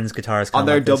definitely Darren's guitarist on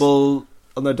their double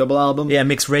album. Yeah,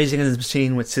 mix Rage Against the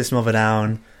Machine with System of a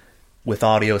Down with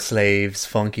Audio Slave's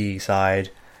funky side.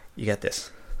 You get this.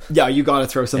 Yeah, you got to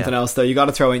throw something else though. You got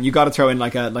to throw in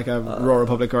like a Raw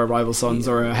Republic or a Rival Sons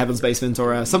or a Heaven's Basement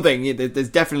or something. There's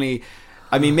definitely,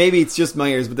 I mean, maybe it's just my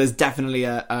ears, but there's definitely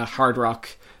a hard rock,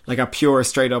 like a pure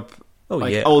straight up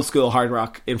old school hard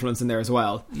rock influence in there as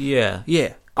well. Yeah.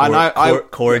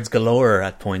 And chords galore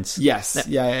at points. Yes.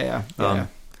 Yeah.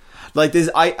 Like this,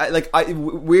 I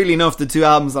weirdly enough, the two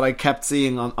albums that I kept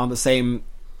seeing on the same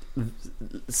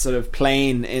sort of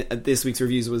playing at this week's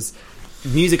reviews was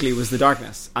musically was The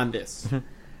Darkness and this.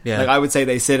 Yeah, like I would say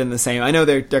they sit in the same. I know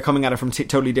they're coming at it from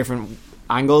totally different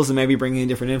angles and maybe bringing in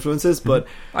different influences, but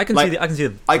I can see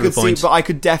but I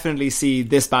could definitely see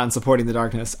this band supporting The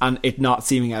Darkness and it not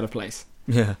seeming out of place.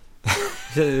 Yeah.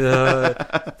 It's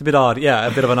a bit odd, yeah,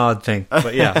 a bit of an odd thing,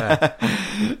 but yeah.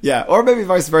 Yeah, or maybe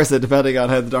vice versa, depending on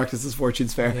how The Darkness's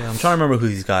fortunes fare. Yeah, I'm trying to remember who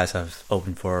these guys have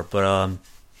opened for, but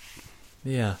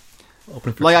yeah,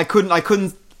 open for like I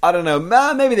couldn't. I don't know.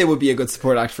 Maybe they would be a good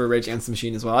support act for Rage Against the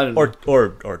Machine as well. I don't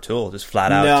know. Or Tool, just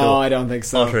flat out. No, Tool. I don't think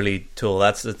so. Utterly Tool.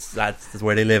 That's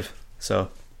where they live. So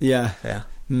yeah.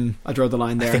 I draw the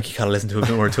line there. I think you gotta listen to a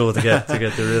bit more Tool to get the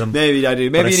rhythm. Maybe I do.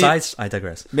 Maybe I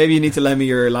digress. Maybe you need to lend me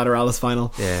your Lateralis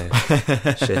final.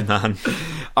 Yeah, shit, man.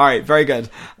 All right, very good.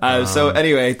 So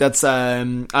anyway, that's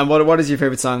and what is your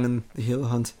favorite song in The Heel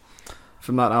Hunt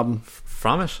from that album?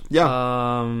 From it,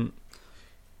 yeah.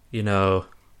 You know,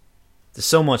 there's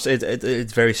so much.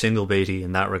 It's very single baity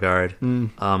in that regard.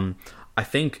 I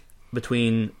think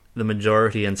between The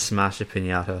Majority and Smash a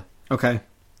Pinata. Okay.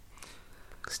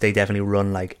 They definitely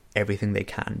run like everything they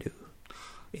can do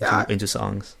into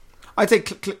songs. I'd say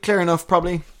Clear Enough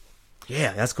probably.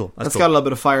 Yeah, that's cool. That's got a little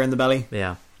bit of fire in the belly.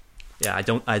 Yeah. I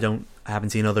haven't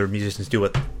seen other musicians do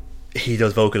what he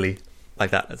does vocally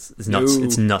like that. It's nuts. No.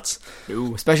 It's nuts.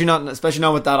 No, especially not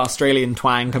with that Australian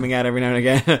twang coming out every now and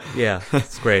again. Yeah,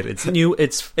 it's great. It's new.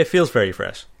 It feels very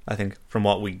fresh, I think, from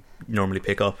what we normally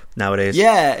pick up nowadays.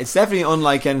 Yeah, it's definitely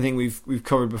unlike anything we've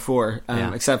covered before,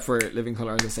 except for Living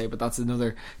Colour, as I say, but that's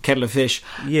another kettle of fish.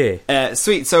 Yeah.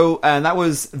 Sweet. So that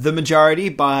was The Majority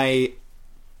by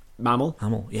Mammal.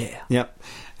 Mammal, yeah. Yep.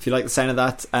 If you like the sound of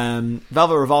that,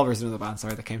 Velvet Revolver is another band,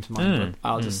 sorry, that came to mind, but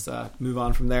I'll just move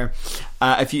on from there.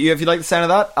 If you like the sound of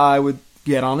that, I would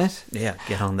get on it. Yeah,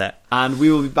 get on that. And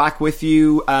we will be back with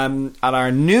you at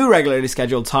our new regularly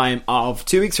scheduled time of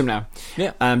 2 weeks from now.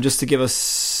 Yeah. Just to give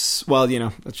us, well, you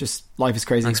know, it's just, life is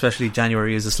crazy. And especially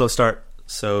January is a slow start,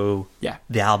 so yeah,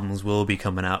 the albums will be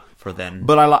coming out for then.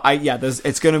 But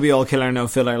it's going to be all killer, no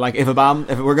filler. Like if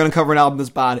we're going to cover an album that's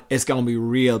bad, it's going to be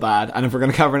real bad, and if we're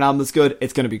going to cover an album that's good,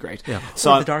 it's going to be great. Yeah.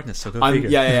 So The Darkness, so go figure.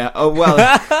 Yeah. Oh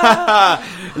well.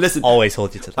 Listen, always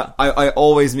hold you to that. I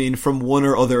always mean from one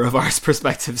or other of our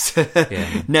perspectives.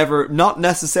 Yeah. Never, not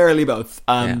necessarily both.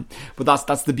 But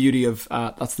that's the beauty of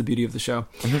the show.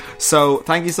 Mm-hmm. So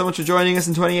thank you so much for joining us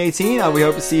in 2018, and we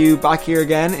hope to see you back here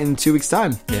again in 2 weeks'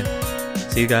 time. Yeah.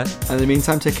 See you guys. And in the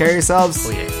meantime, take care of yourselves.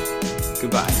 Oh yeah.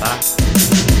 Goodbye.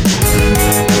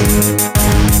 Bye.